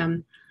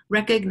system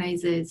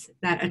recognizes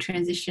that a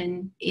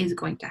transition is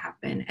going to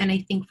happen. And I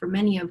think for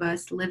many of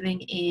us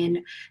living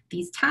in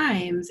these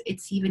times,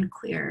 it's even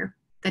clearer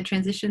that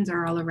transitions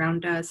are all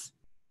around us,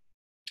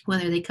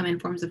 whether they come in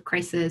forms of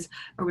crisis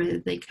or whether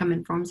they come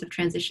in forms of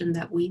transition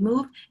that we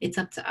move, it's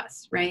up to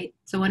us, right?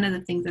 So one of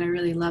the things that I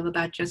really love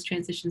about Just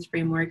Transitions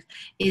frameworks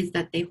is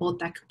that they hold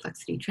that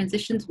complexity.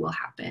 Transitions will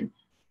happen.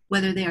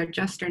 Whether they are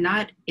just or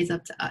not is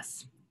up to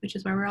us, which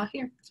is why we're all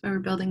here. That's why we're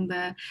building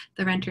the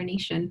Renter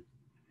Nation.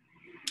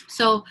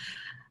 So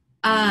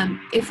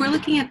if we're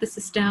looking at the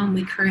system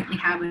we currently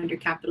have under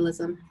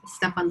capitalism, the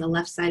stuff on the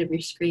left side of your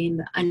screen,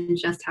 the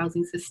unjust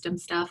housing system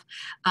stuff,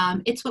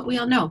 it's what we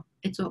all know.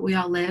 It's what we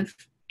all live.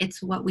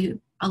 It's what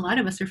a lot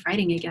of us are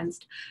fighting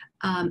against.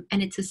 And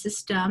it's a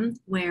system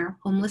where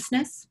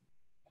homelessness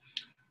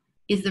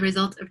is the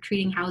result of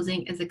treating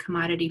housing as a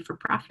commodity for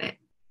profit.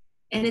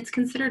 And it's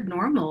considered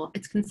normal.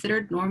 It's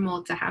considered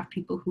normal to have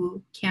people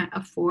who can't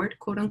afford,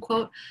 quote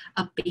unquote,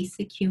 a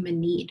basic human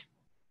need.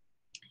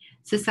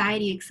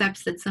 Society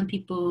accepts that some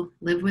people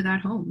live without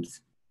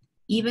homes,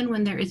 even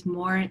when there is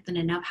more than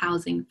enough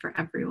housing for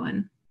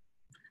everyone.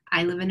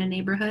 I live in a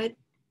neighborhood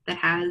that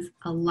has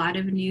a lot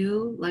of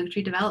new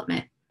luxury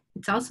development.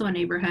 It's also a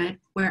neighborhood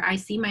where I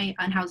see my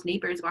unhoused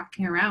neighbors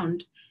walking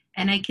around,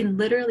 and I can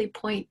literally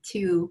point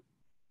to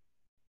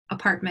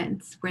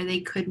apartments where they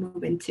could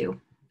move into,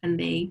 and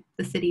the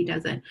city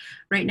doesn't.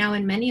 Right now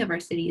in many of our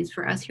cities,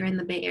 for us here in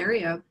the Bay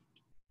Area,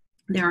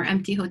 there are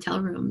empty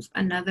hotel rooms,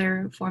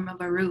 another form of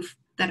a roof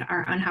that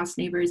our unhoused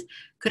neighbors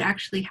could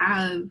actually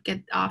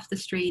get off the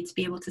streets,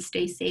 be able to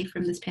stay safe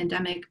from this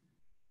pandemic.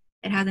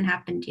 It hasn't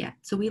happened yet.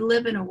 So we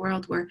live in a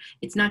world where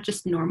it's not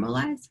just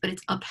normalized, but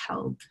it's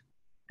upheld,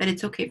 that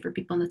it's okay for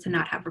people to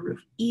not have a roof,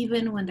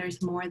 even when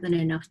there's more than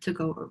enough to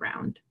go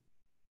around.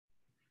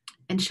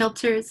 And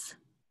shelters,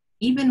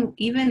 even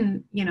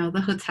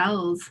the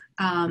hotels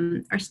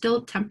are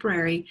still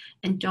temporary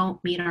and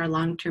don't meet our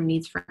long-term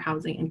needs for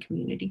housing and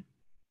community.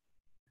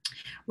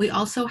 We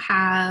also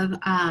have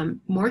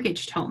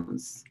mortgaged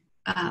homes,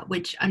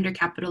 which under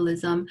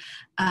capitalism,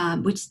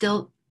 which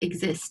still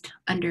exist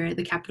under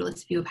the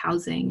capitalist view of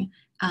housing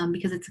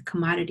because it's a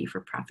commodity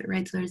for profit,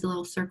 right? So there's a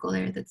little circle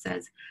there that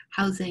says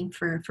housing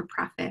for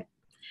profit.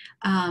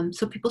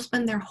 So people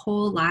spend their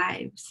whole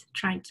lives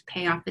trying to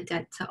pay off a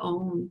debt to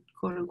own,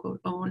 quote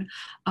unquote, own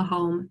a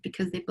home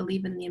because they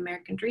believe in the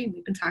American dream.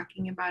 We've been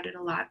talking about it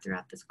a lot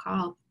throughout this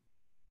call.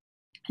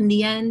 In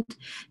the end,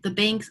 the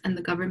banks and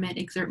the government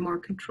exert more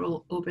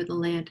control over the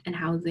land and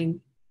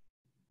housing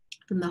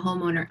than the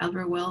homeowner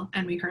ever will.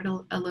 And we heard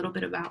a little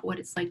bit about what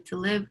it's like to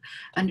live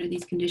under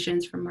these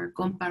conditions from our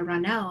compa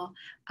Ranel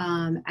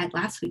at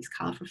last week's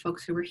call for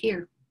folks who were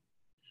here.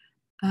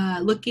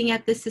 Looking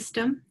at this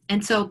system.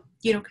 And so,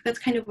 that's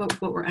kind of what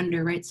we're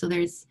under, right? So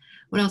there's,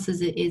 what else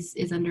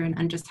is under an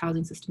unjust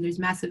housing system? There's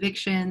mass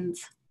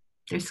evictions.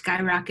 There's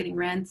skyrocketing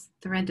rents.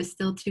 The rent is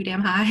still too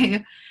damn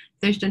high.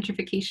 There's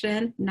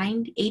gentrification.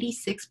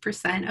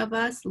 86% of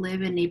us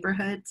live in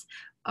neighborhoods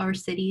or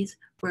cities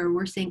where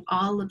we're seeing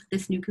all of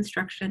this new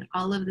construction,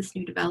 all of this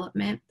new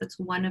development. That's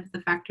one of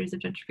the factors of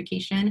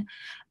gentrification.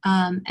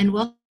 And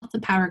wealth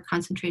and power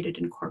concentrated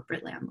in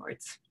corporate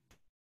landlords.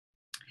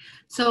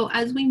 So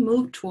as we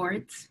move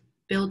towards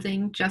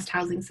building just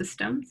housing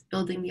systems,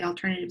 building the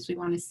alternatives we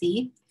want to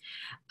see,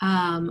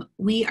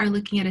 we are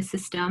looking at a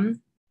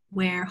system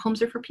where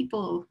homes are for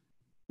people.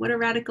 What a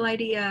radical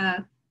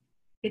idea.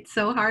 It's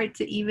so hard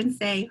to even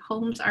say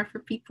homes are for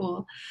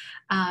people,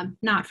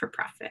 not for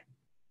profit.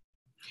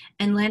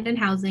 And land and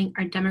housing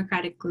are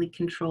democratically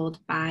controlled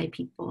by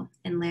people,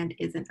 and land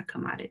isn't a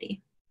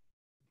commodity.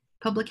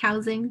 Public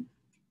housing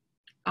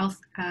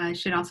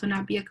should also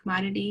not be a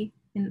commodity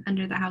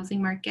under the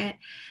housing market,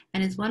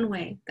 and is one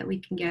way that we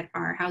can get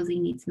our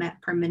housing needs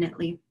met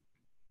permanently,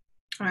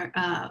 or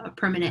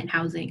permanent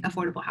housing,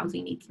 affordable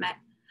housing needs met.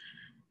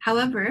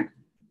 However,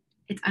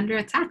 it's under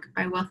attack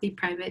by wealthy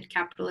private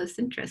capitalist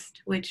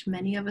interest, which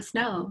many of us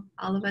know.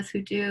 All of us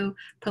who do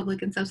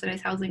public and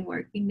subsidized housing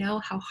work, we know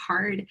how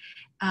hard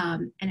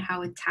and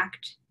how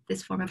attacked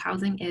this form of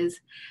housing is.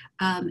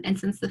 And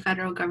since the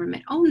federal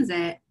government owns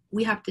it,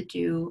 we have to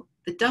do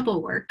the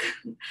double work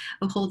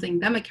of holding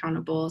them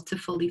accountable to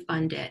fully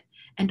fund it,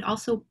 and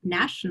also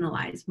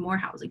nationalize more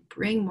housing,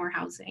 bring more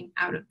housing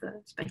out of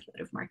the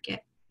speculative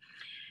market.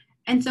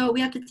 And so we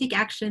have to take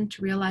action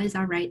to realize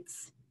our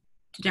rights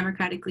to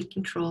democratically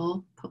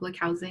control public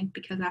housing,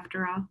 because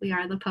after all, we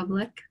are the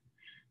public.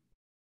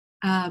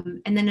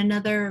 And then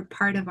another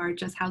part of our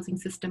just housing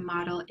system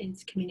model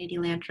is community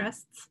land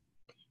trusts,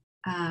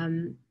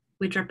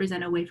 which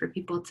represent a way for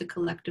people to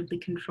collectively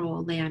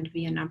control land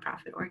via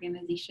nonprofit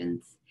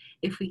organizations.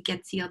 If we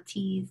get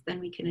CLTs, then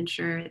we can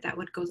ensure that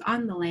what goes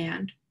on the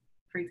land,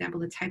 for example,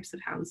 the types of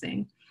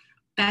housing,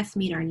 best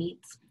meet our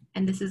needs.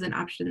 And this is an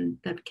option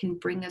that can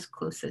bring us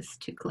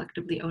closest to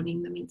collectively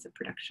owning the means of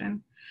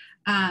production.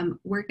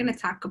 We're going to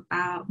talk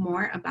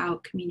more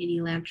about community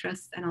land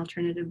trusts and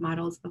alternative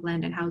models of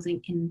land and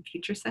housing in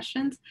future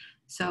sessions.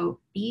 So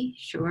be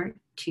sure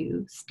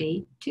to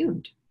stay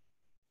tuned.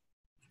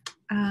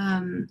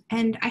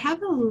 And I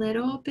have a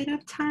little bit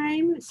of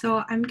time,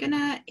 so I'm going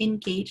to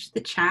engage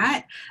the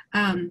chat.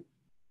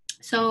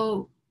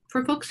 So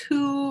for folks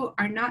who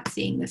are not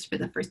seeing this for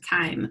the first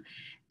time,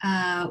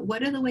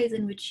 what are the ways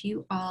in which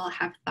you all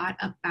have thought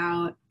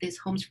about this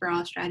Homes for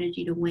All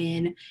strategy to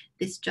win,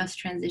 this just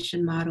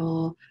transition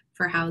model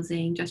for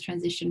housing, just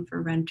transition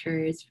for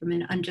renters, from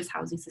an unjust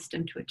housing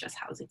system to a just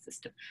housing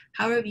system?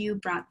 How have you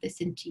brought this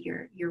into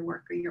your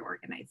work or your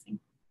organizing?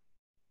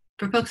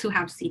 For folks who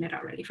have seen it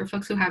already, for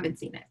folks who haven't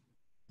seen it,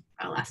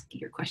 I'll ask you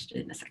your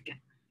question in a second.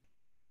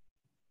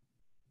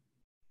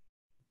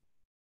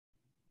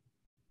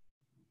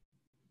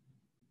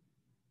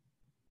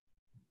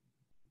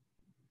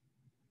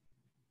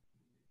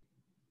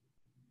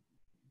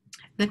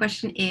 The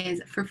question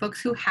is, for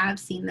folks who have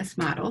seen this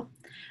model,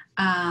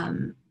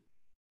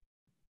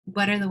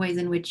 what are the ways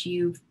in which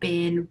you've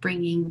been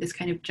bringing this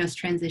kind of just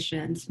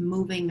transitions,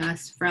 moving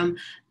us from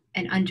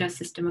an unjust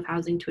system of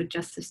housing to a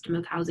just system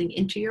of housing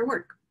into your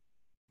work?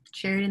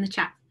 Share it in the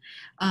chat.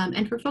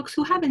 And for folks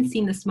who haven't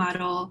seen this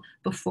model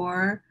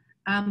before,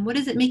 what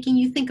is it making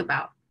you think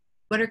about?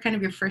 What are kind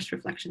of your first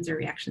reflections or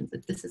reactions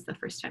if this is the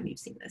first time you've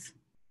seen this?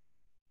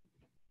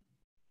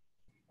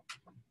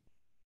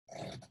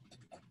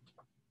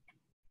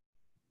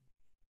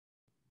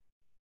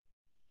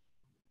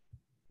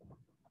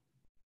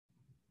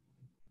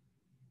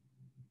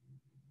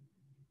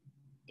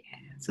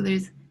 So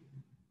there's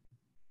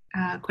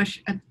a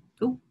question,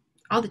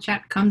 all the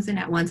chat comes in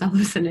at once, all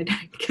of a sudden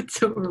I get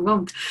so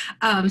overwhelmed.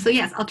 So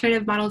yes,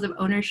 alternative models of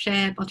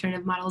ownership,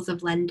 alternative models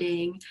of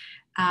lending,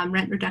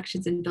 rent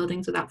reductions in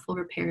buildings without full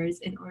repairs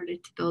in order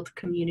to build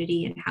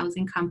community and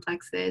housing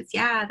complexes.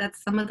 Yeah,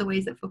 that's some of the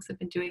ways that folks have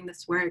been doing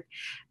this work.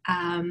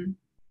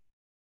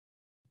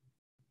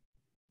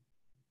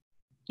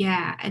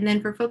 Yeah, and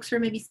then for folks who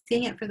are maybe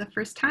seeing it for the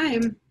first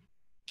time,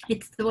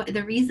 it's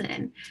the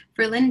reason.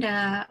 For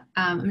Linda,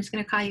 I'm just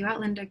going to call you out,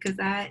 Linda, because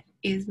that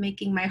is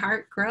making my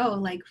heart grow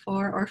like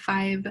 4 or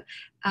 5,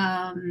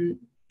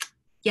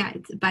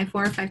 it's by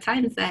 4 or 5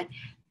 times that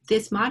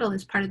this model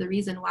is part of the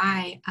reason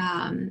why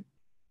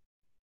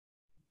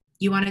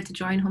you wanted to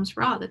join Homes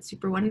for All. That's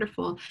super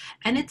wonderful.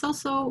 And it's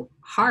also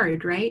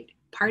hard, right?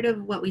 Part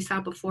of what we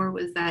saw before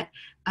was that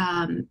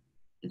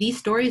these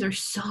stories are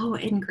so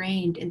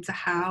ingrained into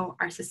how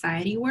our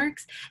society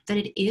works that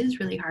it is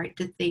really hard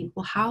to think,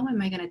 well, how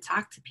am I going to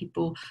talk to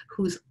people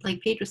whose,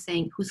 like Paige was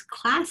saying, whose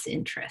class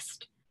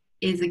interest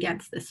is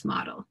against this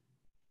model?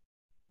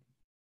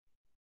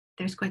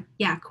 There's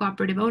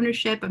cooperative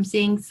ownership. I'm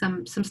seeing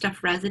some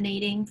stuff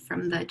resonating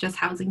from the just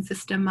housing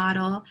system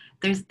model.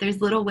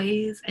 There's little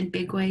ways and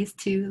big ways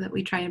too that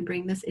we try and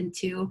bring this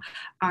into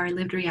our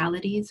lived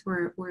realities.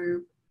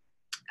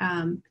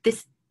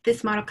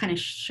 This model kind of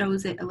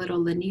shows it a little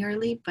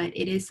linearly, but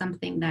it is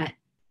something that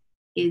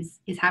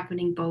is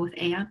happening both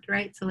and,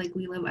 right? So like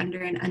we live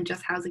under an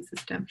unjust housing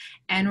system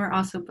and we're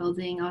also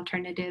building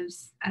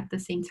alternatives at the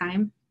same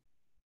time.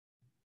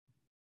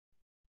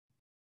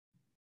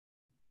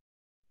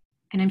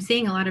 And I'm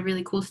seeing a lot of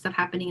really cool stuff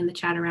happening in the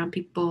chat around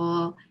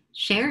people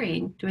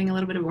sharing, doing a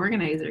little bit of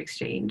organizer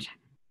exchange.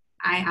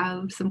 I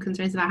have some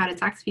concerns about how to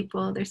talk to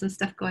people. There's some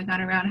stuff going on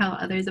around how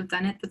others have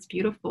done it. That's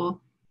beautiful.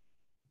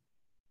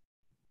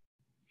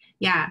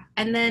 Yeah,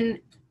 and then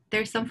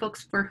there's some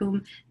folks for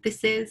whom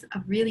this is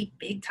a really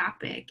big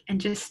topic, and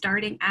just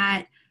starting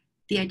at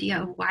the idea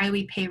of why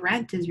we pay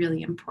rent is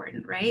really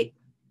important, right?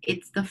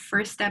 It's the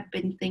first step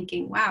in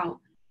thinking, wow,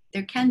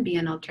 there can be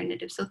an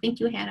alternative. So thank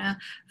you, Hannah,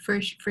 for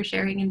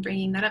sharing and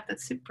bringing that up.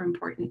 That's super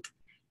important.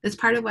 That's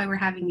part of why we're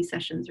having these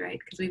sessions, right?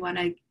 Because we want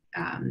to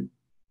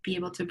be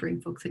able to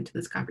bring folks into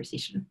this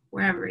conversation,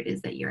 wherever it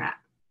is that you're at.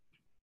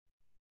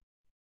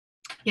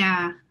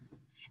 Yeah.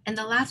 And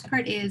the last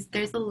part is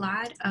there's a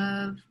lot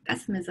of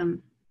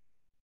pessimism.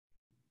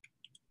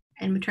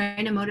 And we're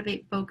trying to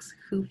motivate folks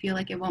who feel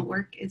like it won't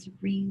work is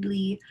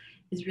really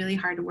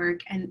hard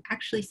work, and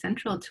actually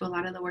central to a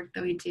lot of the work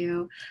that we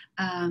do.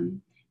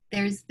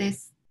 There's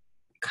this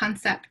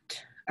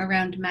concept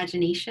around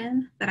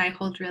imagination that I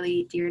hold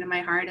really dear to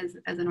my heart as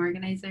an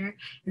organizer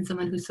and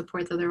someone who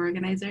supports other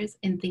organizers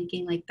in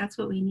thinking like that's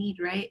what we need,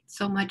 right?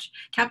 So much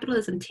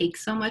capitalism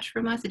takes so much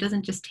from us. It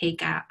doesn't just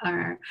take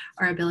our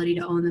ability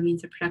to own the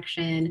means of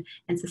production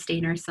and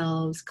sustain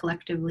ourselves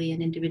collectively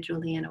and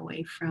individually and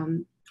away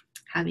from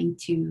having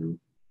to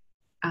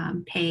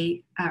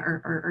pay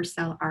or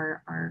sell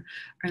our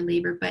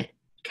labor, but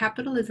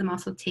capitalism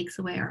also takes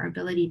away our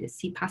ability to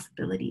see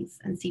possibilities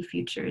and see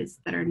futures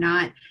that are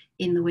not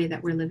in the way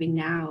that we're living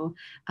now.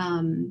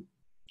 And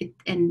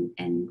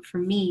for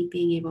me,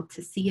 being able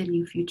to see a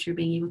new future,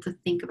 being able to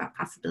think about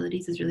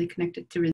possibilities is really connected to